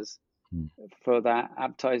matters for that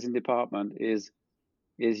advertising department is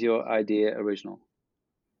your idea original?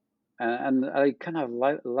 And I kind of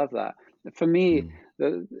love that. For me,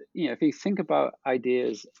 if you think about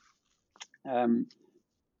ideas,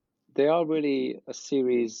 they are really a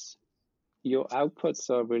series. Your outputs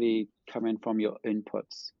are really coming from your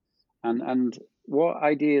inputs, and what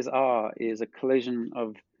ideas are is a collision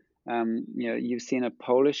of, you've seen a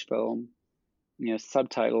Polish film,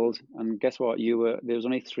 subtitled, and guess what? There was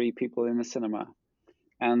only 3 people in the cinema,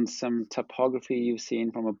 and some typography you've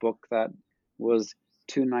seen from a book that was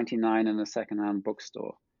 $2.99 in a secondhand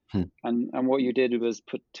bookstore. And what you did was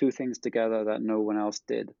put 2 things together that no one else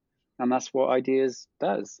did, and that's what ideas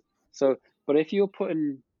does. So, but if you're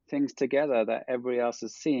putting things together that everybody else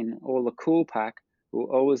has seen, all the cool pack will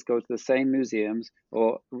always go to the same museums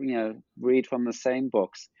or read from the same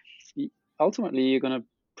books. Ultimately, you're going to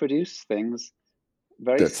produce things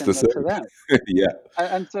very similar to them. Yeah.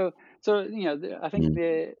 And so I think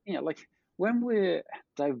like when we're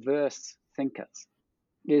diverse thinkers,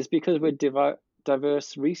 is because we're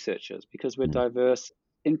diverse researchers, because we're diverse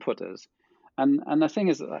inputters. And the thing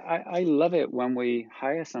is, I love it when we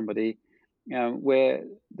hire somebody where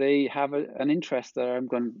they have an interest that I'm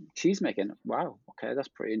going, cheese making. Wow, okay, that's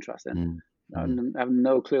pretty interesting. I have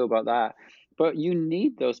no clue about that. But you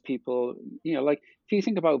need those people, like if you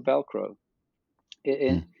think about Velcro,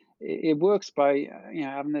 it works by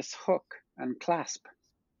having this hook and clasp.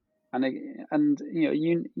 And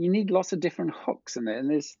you need lots of different hooks in there, and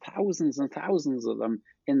there's thousands and thousands of them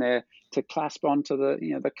in there to clasp onto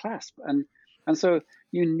the clasp, and so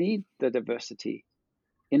you need the diversity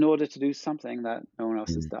in order to do something that no one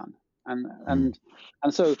else has done, and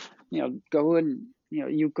so go and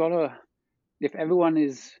you've got to, if everyone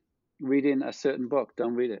is reading a certain book,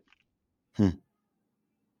 don't read it.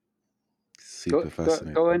 Super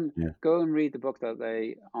fascinating. Go and read the book that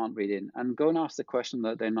they aren't reading, and go and ask the question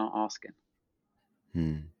that they're not asking.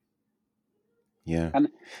 Yeah. And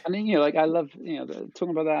then, like I love, talking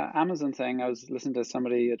about that Amazon thing. I was listening to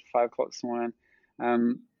somebody at 5 o'clock this morning,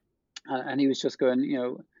 and he was just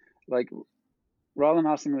going, like, rather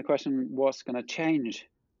than asking the question, what's going to change?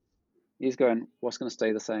 He's going, what's going to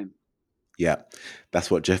stay the same? Yeah. That's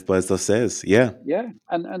what Jeff Bezos says. Yeah. Yeah.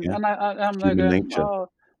 And I'm there going, oh,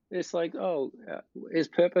 it's like, is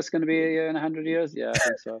purpose going to be in 100 years? Yeah, I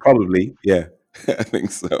think so. Probably. Yeah. I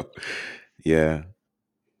think so. Yeah.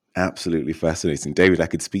 Absolutely fascinating. David, I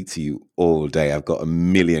could speak to you all day. I've got a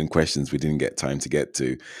million questions we didn't get time to get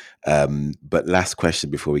to. But last question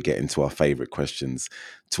before we get into our favorite questions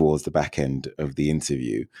towards the back end of the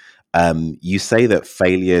interview. You say that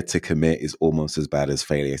failure to commit is almost as bad as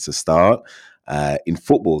failure to start. In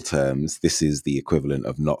football terms, this is the equivalent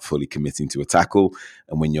of not fully committing to a tackle.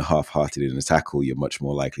 And when you're half-hearted in a tackle, you're much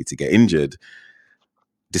more likely to get injured.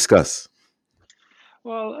 Discuss.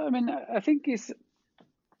 Well, I mean, I think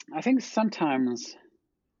sometimes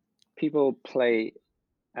people play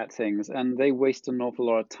at things and they waste an awful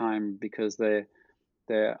lot of time because they're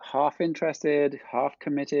half interested, half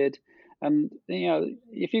committed. And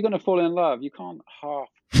if you're going to fall in love, you can't half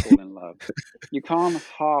fall in love. You can't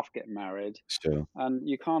half get married. Sure. And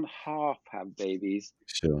you can't half have babies.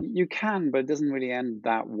 Sure. You can, but it doesn't really end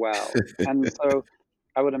that well. And so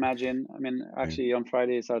I would imagine, I mean, actually on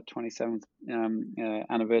Friday is our 27th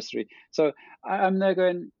anniversary. So I'm there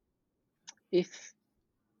going, if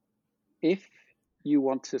you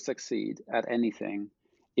want to succeed at anything,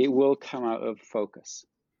 it will come out of focus.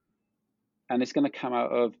 And it's going to come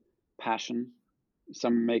out of passion.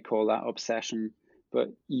 Some may call that obsession, but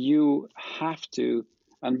you have to,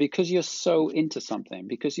 and because you're so into something,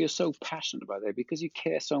 because you're so passionate about it, because you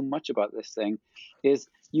care so much about this thing, is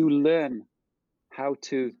you learn how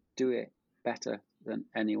to do it better than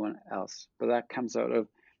anyone else. But that comes out of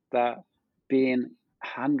that being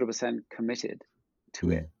 100% committed to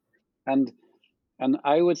it. And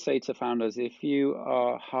I would say to founders, if you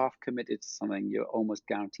are half committed to something, you're almost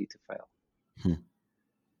guaranteed to fail.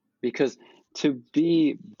 Because to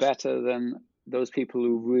be better than those people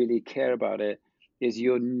who really care about it is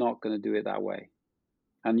you're not going to do it that way.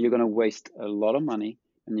 And you're going to waste a lot of money,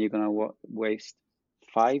 and you're going to waste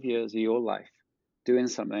 5 years of your life doing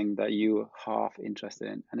something that you're half interested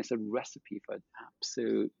in. And it's a recipe for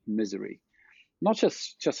absolute misery. Not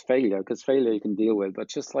just failure, because failure you can deal with, but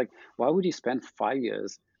just like, why would you spend 5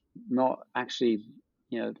 years not actually,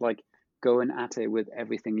 like going at it with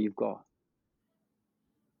everything you've got.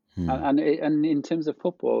 Hmm. And in terms of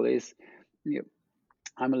football, is you know,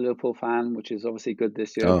 I'm a Liverpool fan, which is obviously good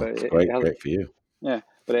this year, Oh, but it's it great, hasn't. great for you. Yeah,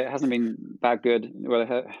 but it hasn't been that good. Well,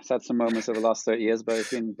 it's had some moments over the last 30 years, but it's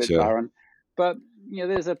been a bit Sure. barren. But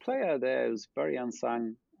there's a player there who's very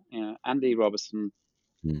unsung, Andy Robertson.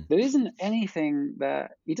 Hmm. There isn't anything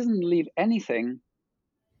that he doesn't leave anything.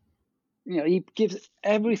 He gives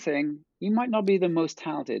everything. He might not be the most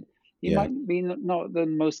talented. He Yeah. might be not the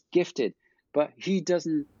most gifted, but he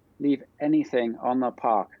doesn't leave anything on the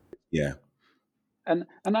park. Yeah. And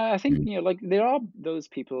I think Hmm. like there are those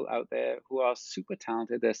people out there who are super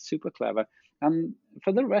talented, they're super clever, and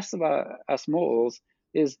for the rest of us mortals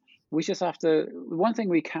is we just have to. One thing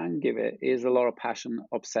we can give it is a lot of passion,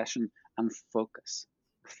 obsession, and focus.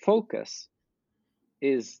 Focus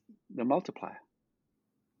is the multiplier,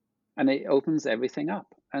 and it opens everything up.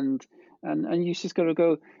 And you just got to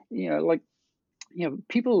go. Like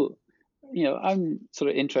people. I'm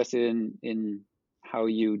sort of interested in how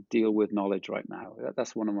you deal with knowledge right now.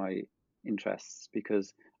 That's one of my interests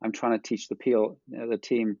because I'm trying to teach the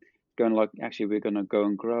team, going like, actually, we're going to go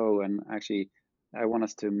and grow, and actually, I want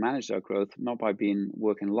us to manage our growth not by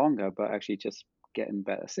working longer, but actually just getting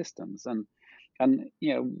better systems. And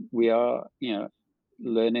we are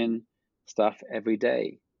learning stuff every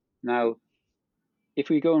day. Now, if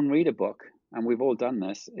we go and read a book, and we've all done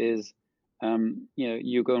this, is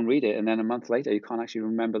you go and read it, and then a month later you can't actually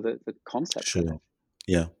remember the concepts of it. Sure.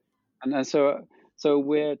 Yeah. And so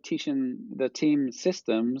we're teaching the team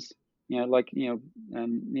systems, and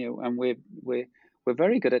we're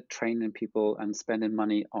very good at training people and spending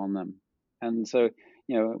money on them. And so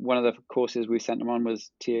one of the courses we sent them on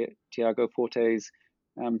was Tiago Forte's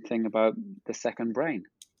thing about the second brain,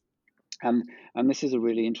 and this is a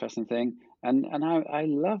really interesting thing. And I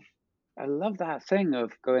love that thing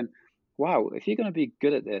of going, wow, if you're going to be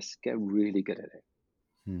good at this, get really good at it.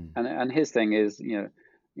 Hmm. And his thing is,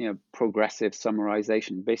 progressive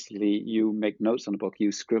summarization. Basically, you make notes on the book,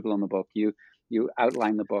 you scribble on the book, you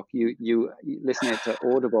outline the book, you listen it to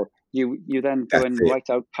Audible, you then go That's and it. write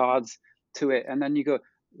out cards to it, and then you go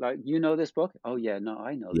like, this book? Oh yeah, no,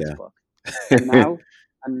 I know this Yeah. book.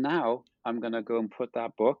 And now I'm gonna go and put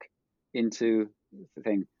that book into the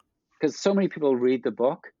thing, because so many people read the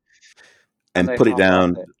book and And they put it half-ass down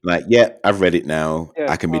it. like, yeah, I've read it now.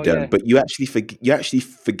 Yeah. I can be Oh done. yeah. But you actually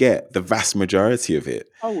forget the vast majority of it,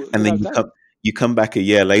 Oh, and then without doubt. you come back a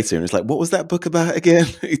year later, and it's like, what was that book about again?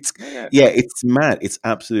 It's Yeah. yeah, it's mad. It's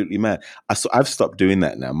absolutely mad. I've stopped doing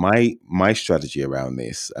that now. My strategy around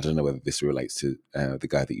this, I don't know whether this relates to the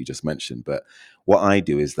guy that you just mentioned, but what I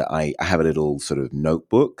do is that I have a little sort of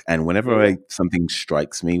notebook, and Yeah. whenever Yeah. something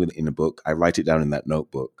strikes me in a book, I write it down in that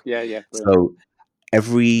notebook. Yeah. Yeah. Brilliant. So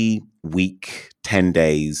every week, 10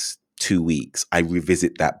 days, 2 weeks, I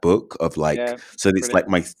revisit that book of like, Yeah. so it's Brilliant. like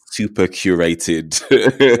my super curated,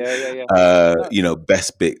 Yeah. Yeah. Yeah. No.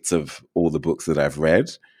 best bits of all the books that I've read.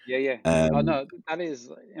 Yeah. Yeah. Oh Um, no, that is.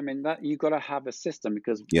 I mean, that you got to have a system,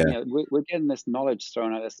 because yeah, we're getting this knowledge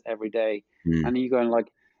thrown at us every day, mm, and you going like,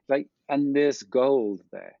 and there's gold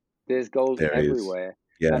there. There's gold there is. everywhere,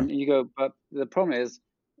 Yeah, and you go. But the problem is,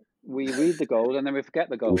 we read the gold and then we forget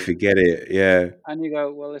the we gold, forget it. Yeah, and you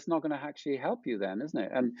go, well, it's not going to actually help you then, isn't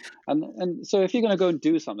it? And so if you're going to go and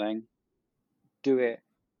do something, do it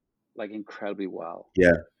like incredibly well.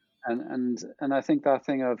 yeah, And I think that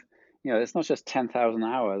thing of, it's not just 10,000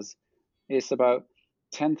 hours, it's about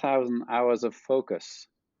 10,000 hours of focus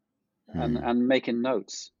mm, and making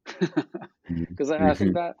notes. mm, Because I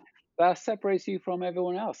think mhm. that separates you from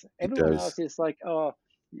everyone else. It Everyone does. else is like, oh,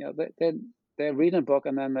 they're reading a book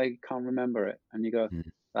and then they can't remember it. And you go, Mm,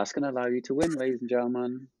 that's going to allow you to win, ladies and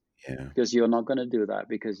gentlemen, yeah, because you're not going to do that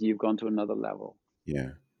because you've gone to another level.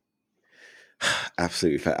 yeah.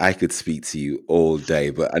 Absolutely. I could speak to you all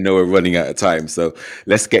day, but I know we're running out of time. So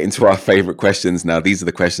let's get into our favorite questions now. These are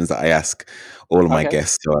the questions that I ask all of my Okay.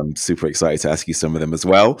 guests. So I'm super excited to ask you some of them as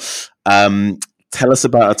well. Um, Tell us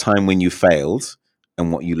about a time when you failed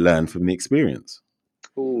and what you learned from the experience.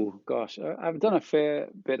 Oh, gosh. I've done a fair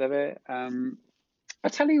bit of it. I'll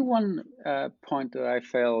tell you one point that I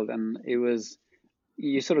failed, and it was,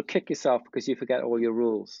 you sort of kick yourself because you forget all your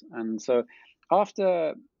rules. And so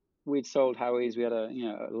after we'd sold Howie's, we had a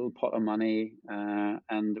little pot of money,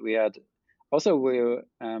 and we were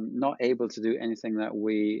not able to do anything that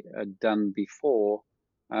we had done before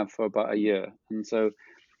for about a year. And so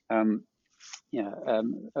um, a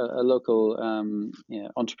local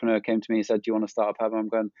entrepreneur came to me and said, "Do you want to start a pub?" And I'm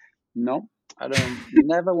going, "No, I don't.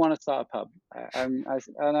 Never want to start a pub." And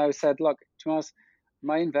I said, "Look, to be honest,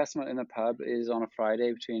 my investment in a pub is on a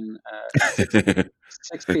Friday between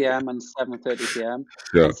 6 p.m. and 7:30 p.m.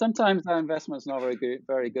 Sure. And sometimes that investment's not very good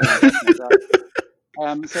investment.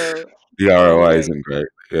 So The ROI anyway, isn't great.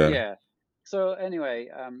 Yeah. yeah. So anyway,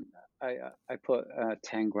 I put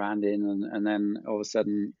 10 grand in, and then all of a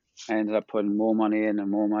sudden I ended up putting more money in and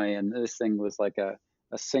more money, and this thing was like a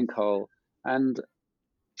sinkhole. And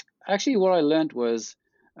actually, what I learned was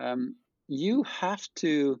you have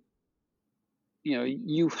to,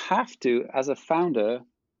 as a founder,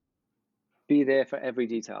 be there for every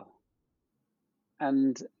detail.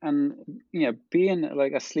 And being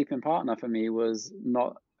like a sleeping partner for me was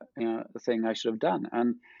not the thing I should have done.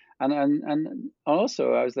 And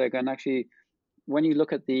also I was like, and actually, when you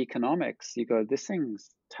look at the economics, you go, this thing's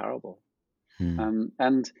terrible.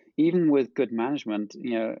 And even with good management,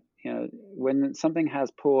 when something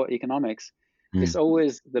has poor economics, it's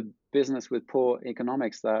always the business with poor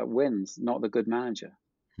economics that wins, not the good manager.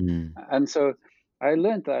 And so I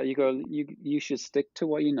learned that you should stick to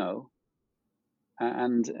what you know,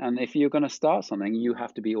 and if you're going to start something, you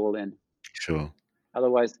have to be all in. Sure.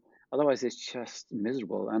 Otherwise it's just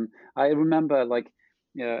miserable. And I remember, like,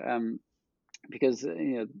 because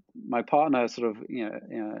my partner sort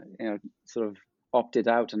of opted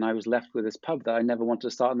out, and I was left with this pub that I never wanted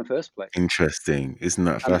to start in the first place. Interesting. Isn't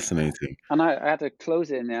that fascinating? And I had to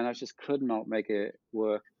close it in there, and I just could not make it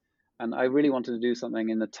work. And I really wanted to do something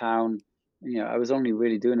in the town. I was only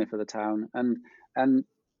really doing it for the town, and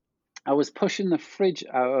I was pushing the fridge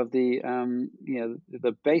out of the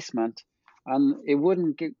the basement, and it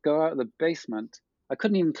wouldn't go out of the basement. I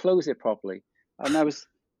couldn't even close it properly, and I was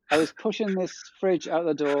pushing this fridge out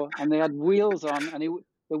the door, and they had wheels on, and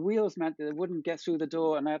the wheels meant that it wouldn't get through the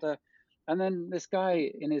door, and then this guy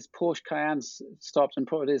in his Porsche Cayenne stopped and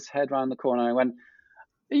put his head around the corner. I went,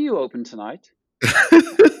 "Are you open tonight?"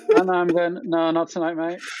 And I'm going, "No, not tonight,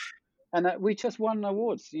 mate." And we just won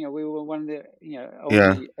awards. We were one of the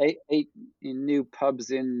only eight new pubs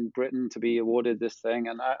in Britain to be awarded this thing.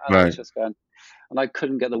 And I was just going, and I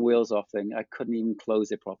couldn't get the wheels off thing. I couldn't even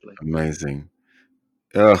close it properly. Amazing.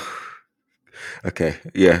 Oh, okay.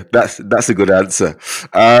 Yeah, that's a good answer.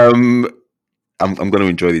 I'm going to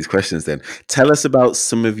enjoy these questions then. Tell us about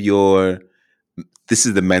some of your. This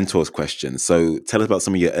is the mentors question. So tell us about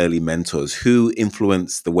some of your early mentors. Who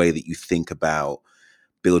influenced the way that you think about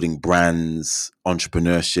building brands,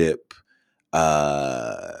 entrepreneurship?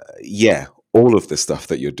 All of the stuff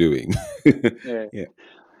that you're doing. Yeah.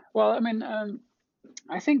 Well, I mean,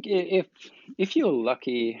 I think if you're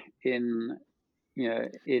lucky in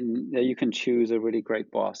you can choose a really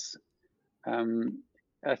great boss.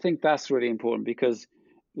 I think that's really important, because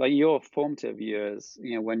like your formative years,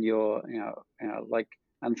 when you're, like,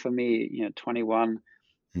 and for me, 21,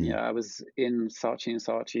 I was in Saatchi &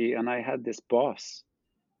 Saatchi, and I had this boss,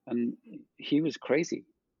 and he was crazy,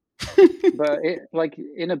 but like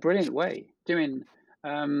in a brilliant way.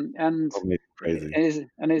 And crazy.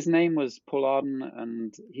 His name was Paul Arden,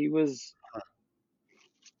 and he was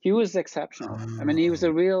exceptional. I mean, he was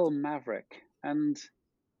a real maverick, and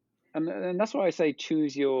that's why I say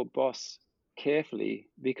choose your boss carefully,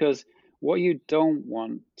 because what you don't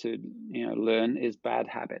want to learn is bad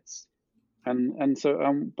habits. And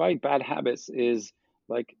so by bad habits is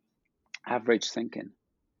like average thinking,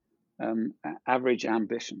 average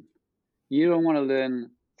ambition. You don't want to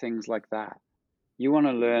learn things like that. You want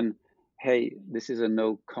to learn, hey, this is a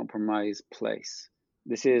no compromise place.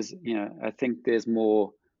 This is, I think there's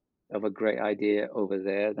more of a great idea over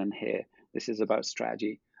there than here. This is about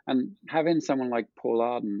strategy. And having someone like Paul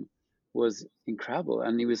Arden was incredible,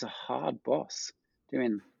 and he was a hard boss.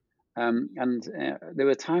 And there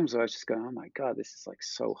were times where I was just going, "Oh my God, this is like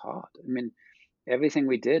so hard." I mean, everything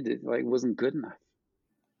we did wasn't good enough.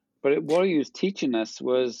 But what he was teaching us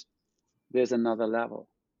was there's another level,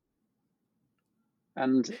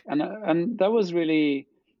 and that was really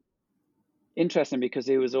interesting, because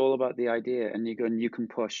it was all about the idea, and you can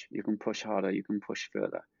push harder, you can push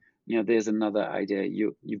further. There's another idea.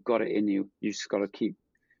 You've got it in you. You just got to keep.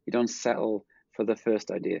 You don't settle for the first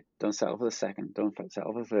idea. Don't settle for the second. Don't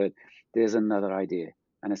settle for the third. There's another idea,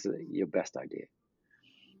 and it's your best idea.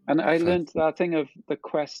 And I learned that thing of the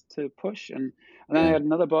quest to push. And then I had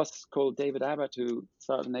another boss called David Abbott, who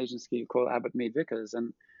started an agency called Abbott Mead Vickers.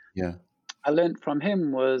 And I learned from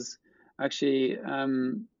him was actually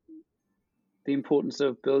the importance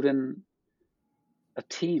of building a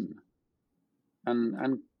team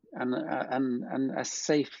and a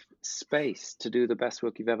safe space to do the best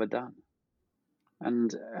work you've ever done.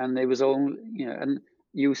 And it was all, and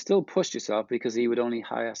you still pushed yourself, because he would only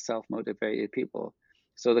hire self-motivated people.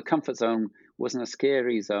 So the comfort zone wasn't a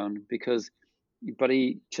scary zone, because but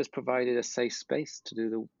he just provided a safe space to do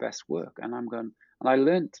the best work. And I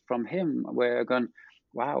learned from him where I'm going,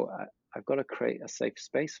 wow, I've got to create a safe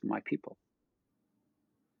space for my people.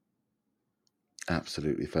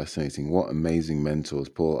 Absolutely fascinating. What amazing mentors,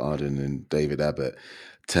 Paul Arden and David Abbott,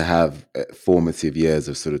 to have formative years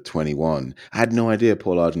of sort of 21. I had no idea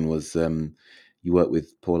Paul Arden was, you worked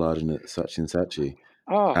with Paul Arden at Saatchi & Saatchi.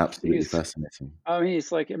 Oh, Absolutely fascinating.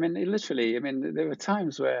 he's like, I mean, literally, I mean, there were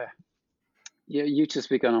times where you just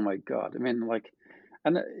be going, oh my God. I mean, like,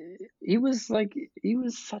 and he was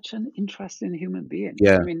such an interesting human being.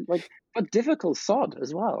 Yeah. I mean, like, but difficult sod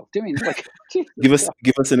as well. Do you mean like give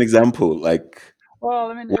us an example, like, well,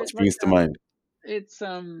 I mean, what springs to mind? It's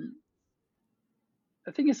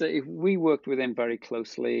the thing is that if we worked with him very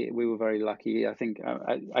closely, we were very lucky. I think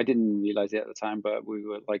I didn't realize it at the time, but we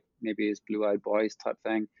were like maybe his blue-eyed boys type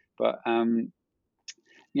thing. But you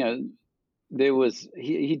know, there was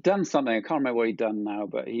he'd done something. I can't remember what he'd done now,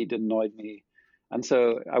 but he'd annoyed me, and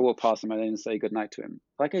so I walked past him and I didn't say goodnight to him.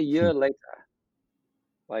 Like a year later,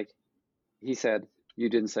 like he said, "You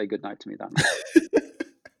didn't say goodnight to me that night."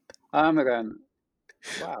 I'm going,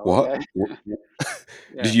 wow. What? Okay.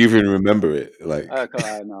 Yeah. Did you even remember it? Like,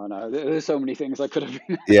 no. There's so many things I could have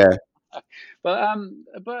been. Yeah.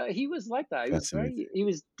 But he was like that. He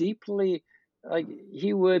was deeply, like,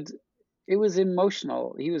 it was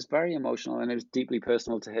emotional. He was very emotional, and it was deeply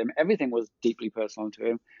personal to him. Everything was deeply personal to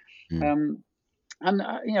him. And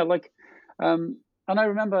and I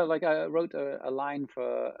remember, like, I wrote a line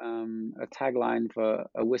for a tagline for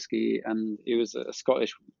a whiskey, and it was a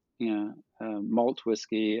Scottish, malt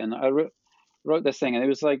whiskey, and I wrote this thing, and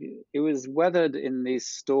it was weathered in these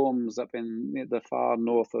storms up in the far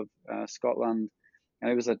north of Scotland,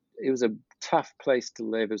 and it was a tough place to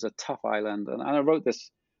live. It was a tough island, and I wrote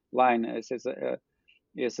this line. It says,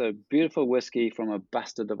 "It's a beautiful whiskey from a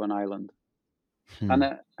bastard of an island,"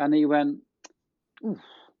 and he went, "Ooh,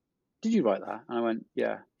 did you write that?" And I went,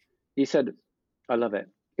 "Yeah." He said, "I love it.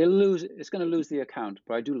 It's going to lose the account,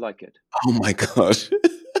 but I do like it." Oh my gosh.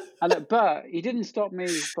 But he didn't stop me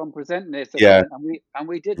from presenting it. Yeah. And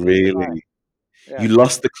we did really. Yeah. You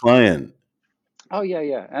lost the client. Oh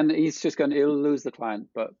yeah. And he's just going, he'll lose the client,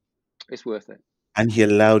 but it's worth it. And he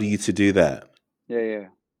allowed you to do that. Yeah.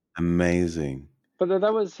 Amazing. But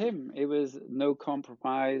that was him. It was no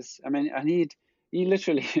compromise. I mean, and he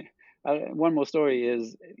literally. One more story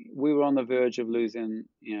is we were on the verge of losing,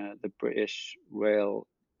 the British Rail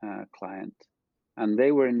client. And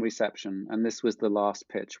they were in reception, and this was the last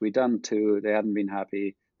pitch. We'd done two, they hadn't been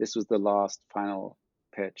happy. This was the last final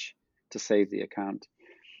pitch to save the account.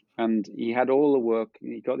 And he had all the work.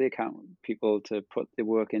 He got the account people to put the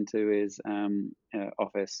work into his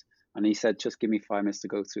office. And he said, just give me 5 minutes to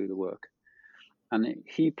go through the work. And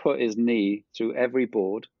he put his knee through every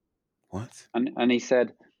board. What? And he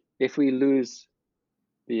said, if we lose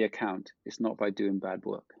the account, it's not by doing bad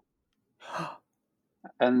work.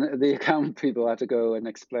 And the account people had to go and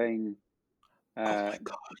explain to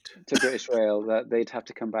British Rail that they'd have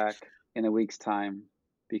to come back in a week's time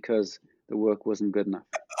because the work wasn't good enough.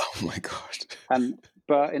 Oh my God.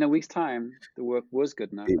 But in a week's time, the work was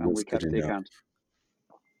good enough, and we kept the account.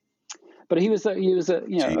 But he was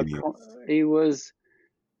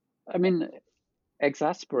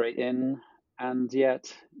exasperating, and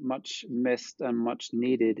yet much missed and much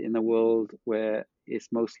needed in a world where it's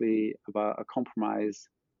mostly about a compromise,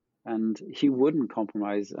 and he wouldn't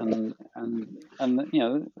compromise, and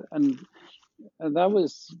that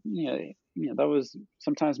was that was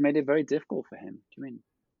sometimes made it very difficult for him. Do you mean?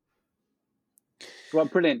 Well,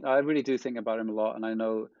 brilliant. I really do think about him a lot, and I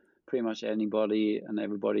know pretty much anybody and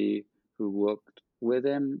everybody who worked with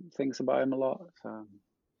him thinks about him a lot. So.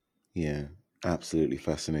 Yeah. Absolutely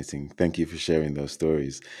fascinating. Thank you for sharing those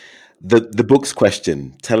stories. The books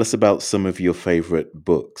question. Tell us about some of your favorite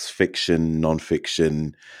books, fiction,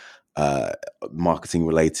 non-fiction, marketing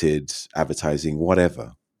related, advertising,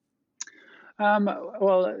 whatever.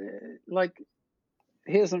 Well, like,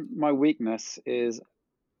 here's my weakness is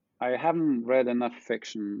I haven't read enough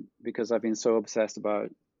fiction because I've been so obsessed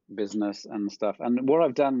about business and stuff. And what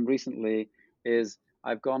I've done recently is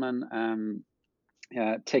I've gone and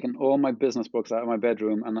taken all my business books out of my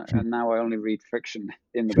bedroom, and now I only read fiction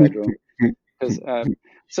in the bedroom.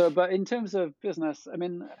 But in terms of business, I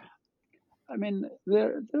mean,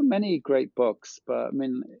 there are many great books, but I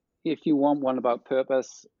mean, if you want one about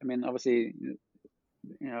purpose, I mean, obviously,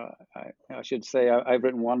 I should say I've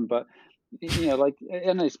written one, but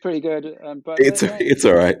and it's pretty good. But it's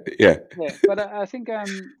all right. Yeah. But I think,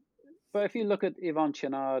 but if you look at Yvon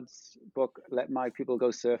Chouinard's book, Let My People Go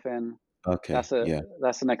Surfing. Okay.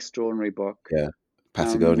 That's an extraordinary book. Yeah.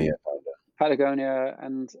 Patagonia Patagonia,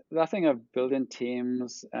 and that thing of building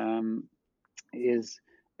teams is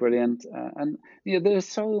brilliant. And there's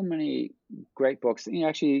so many great books.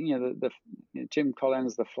 Actually, Jim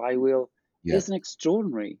Collins' The Flywheel Yeah. is an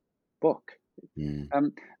extraordinary book.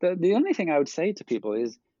 Mm. The only thing I would say to people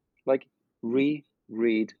is like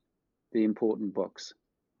reread the important books,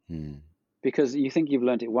 because you think you've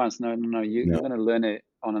learned it once. No, you're going to learn it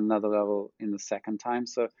on another level in the second time.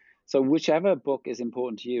 So whichever book is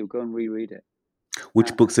important to you, go and reread it.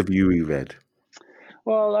 Which books have you reread?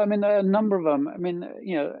 Well, I mean, a number of them. I mean,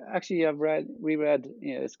 actually, I've reread,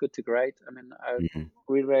 It's Good to Great. I mean, I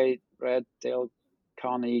reread Dale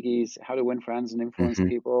Carnegie's How to Win Friends and Influence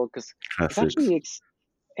People, because it's actually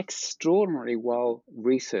extraordinarily well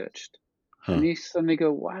researched. And you suddenly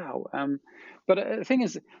go, wow. But the thing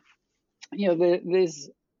is, there's,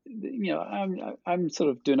 I'm sort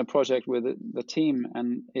of doing a project with the team,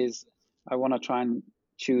 and I want to try and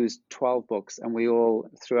choose 12 books, and we all,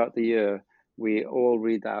 throughout the year, we all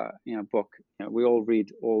read that book. We all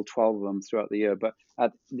read all 12 of them throughout the year. But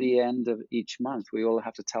at the end of each month, we all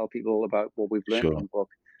have to tell people about what we've learned from the book.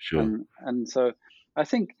 Sure. And so I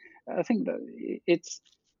think that it's,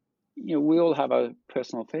 we all have our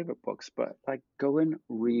personal favorite books, but like, go and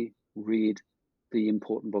reread the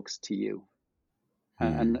important books to you.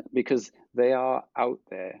 And because they are out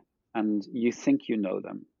there, and you think you know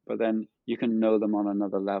them, but then you can know them on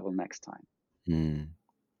another level next time.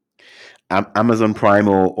 Amazon Prime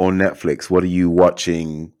or Netflix, what are you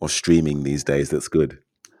watching or streaming these days that's good?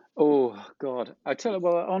 Oh God, I tell you,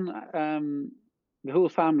 well, on the whole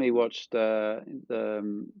family watched the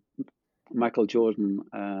Michael Jordan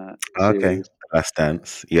series. Last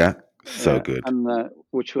Dance, so good, and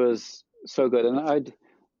which was so good. And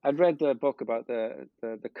I'd read the book about the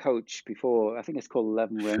coach before. I think it's called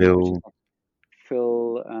 11 Rings.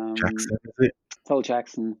 Phil Jackson, is it? Phil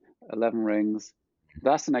Jackson, 11 Rings.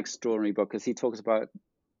 That's an extraordinary book, because he talks about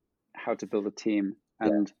how to build a team,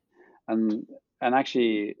 and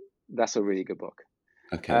actually that's a really good book.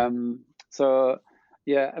 Okay. So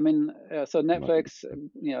yeah, I mean, so Netflix,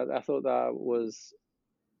 I thought that was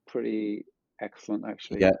pretty excellent,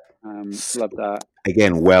 actually. Yeah. Love that.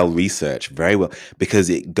 Again, well researched, very well, because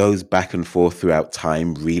it goes back and forth throughout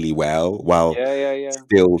time really well, while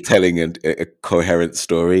still telling a coherent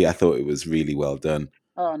story. I thought it was really well done.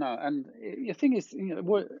 Oh no, and the thing is,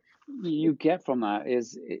 what you get from that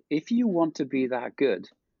is, if you want to be that good,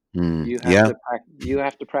 you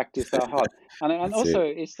have to practice that hard. And also,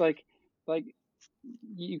 it's like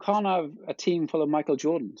you can't have a team full of Michael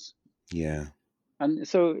Jordans. Yeah. And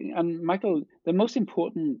so, Michael, the most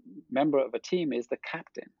important member of a team is the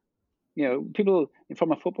captain. People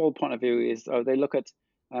from a football point of view they look at,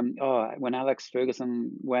 when Alex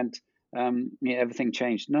Ferguson went, everything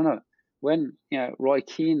changed. No. When Roy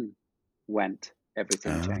Keane went,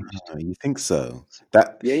 everything changed. You think so?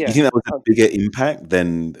 You think that was a bigger impact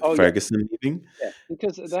than Ferguson leaving? Yeah,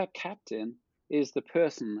 because that captain is the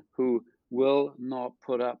person who will not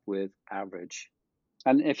put up with average.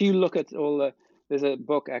 And if you look at there's a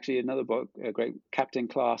book, actually another book, a great Captain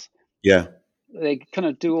Class. Yeah. They kind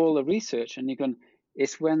of do all the research, and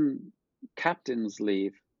it's when captains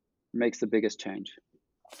leave makes the biggest change.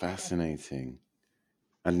 Fascinating.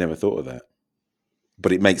 I never thought of that.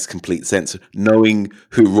 But it makes complete sense. Knowing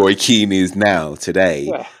who Roy Keane is now,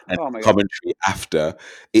 today, and commentary after,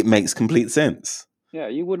 it makes complete sense. Yeah,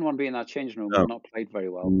 you wouldn't want to be in that changing room and not played very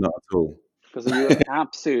well. Not at all. Because you're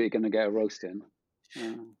absolutely going to get a roast in.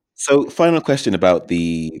 So, final question about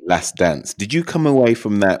The Last Dance. Did you come away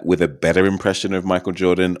from that with a better impression of Michael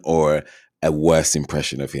Jordan or a worse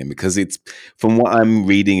impression of him? Because it's, from what I'm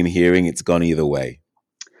reading and hearing, it's gone either way.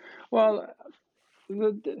 Well,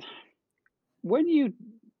 when you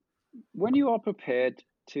are prepared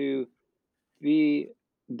to be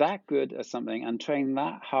that good at something and train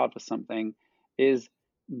that hard for something,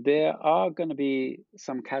 there are going to be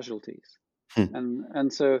some casualties.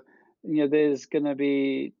 And so, there's going to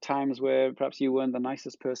be times where perhaps you weren't the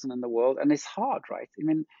nicest person in the world, and it's hard, right? I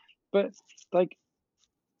mean, but like,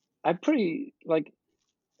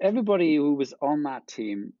 everybody who was on that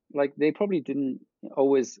team, like, they probably didn't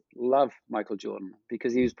always love Michael Jordan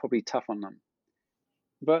because he was probably tough on them.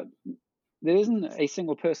 But there isn't a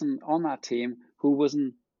single person on that team who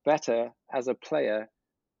wasn't better as a player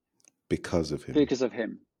because of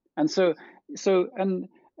him. And so, to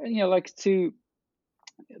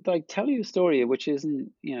tell you a story, which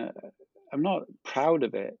isn't, I'm not proud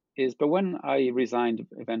of it, but when I resigned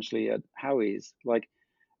eventually at Howie's,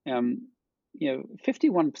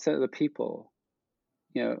 51% of the people,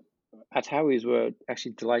 at Howie's were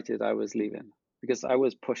actually delighted I was leaving, because I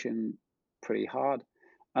was pushing pretty hard.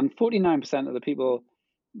 And 49% of the people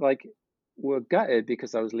like were gutted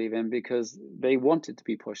because I was leaving, because they wanted to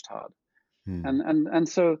be pushed hard. And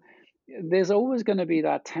so there's always going to be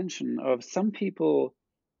that tension of some people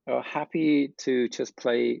are happy to just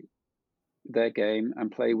play their game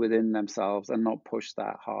and play within themselves and not push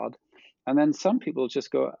that hard. And then some people just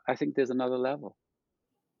go, I think there's another level.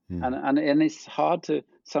 And it's hard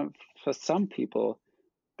for some people,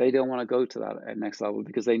 they don't want to go to that next level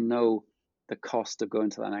because they know the cost of going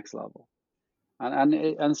to that next level.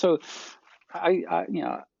 And so I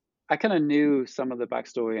kind of knew some of the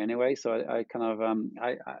backstory anyway, so I kind of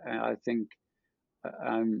I think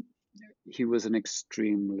he was an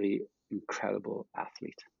extremely incredible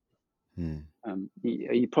athlete.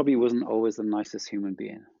 He probably wasn't always the nicest human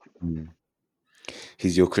being.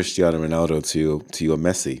 He's your Cristiano Ronaldo to your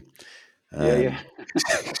Messi. Yeah.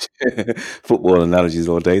 Football analogies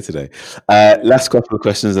all day today. Last couple of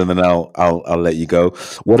questions, and then I'll let you go.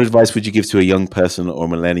 What advice would you give to a young person or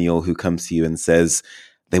millennial who comes to you and says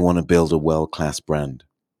they want to build a world-class brand?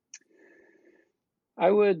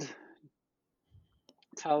 I would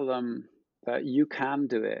tell them that you can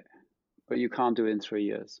do it, but you can't do it in 3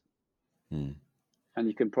 years. And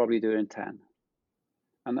you can probably do it in 10.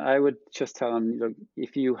 And I would just tell them, look,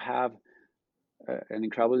 if you have an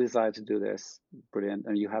incredible desire to do this, brilliant,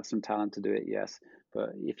 and you have some talent to do it, yes.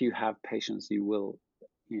 But if you have patience, you will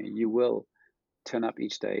turn up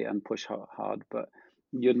each day and push hard. But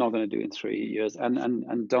you're not going to do it in 3 years.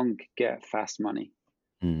 And don't get fast money.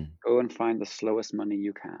 Go and find the slowest money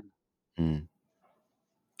you can.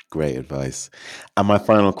 Great advice. And my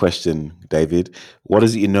final question, David, what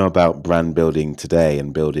is it you know about brand building today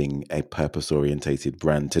and building a purpose-orientated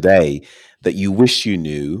brand today that you wish you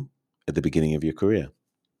knew at the beginning of your career?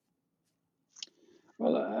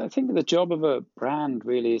 Well, I think the job of a brand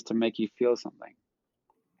really is to make you feel something.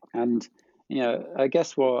 And, I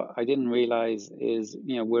guess what I didn't realize is,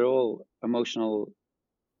 we're all emotional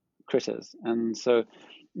critters. And so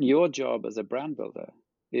your job as a brand builder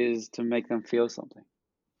is to make them feel something.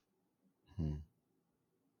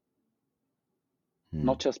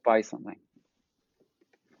 Not just buy something.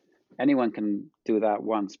 Anyone can do that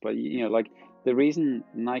once, but like the reason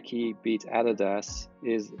Nike beat Adidas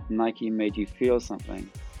is Nike made you feel something,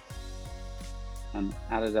 and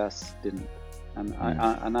Adidas didn't. And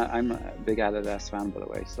I'm a big Adidas fan, by the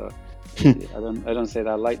way, so I don't say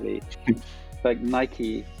that lightly. Like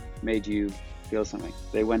Nike made you feel something.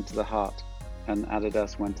 They went to the heart, and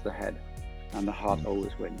Adidas went to the head, and the heart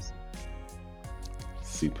always wins.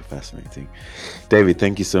 Super fascinating. David,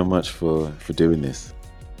 thank you so much for doing this.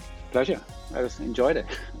 Pleasure. I just enjoyed it.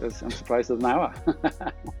 I'm surprised it was an hour.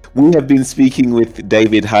 We have been speaking with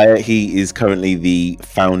David Hieatt. He is currently the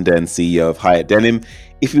founder and CEO of Hieatt Denim.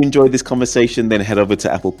 If you enjoyed this conversation, then head over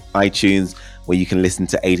to Apple iTunes, where you can listen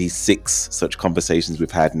to 86 such conversations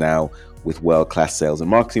we've had now with world-class sales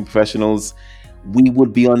and marketing professionals. We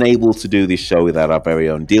would be unable to do this show without our very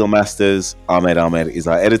own deal masters. Ahmed is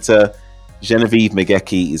our editor. Genevieve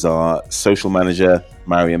Megeki is our social manager.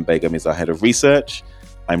 Mariam Begum is our head of research.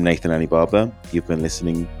 I'm Nathan Alibaba. You've been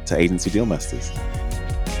listening to Agency Deal Masters.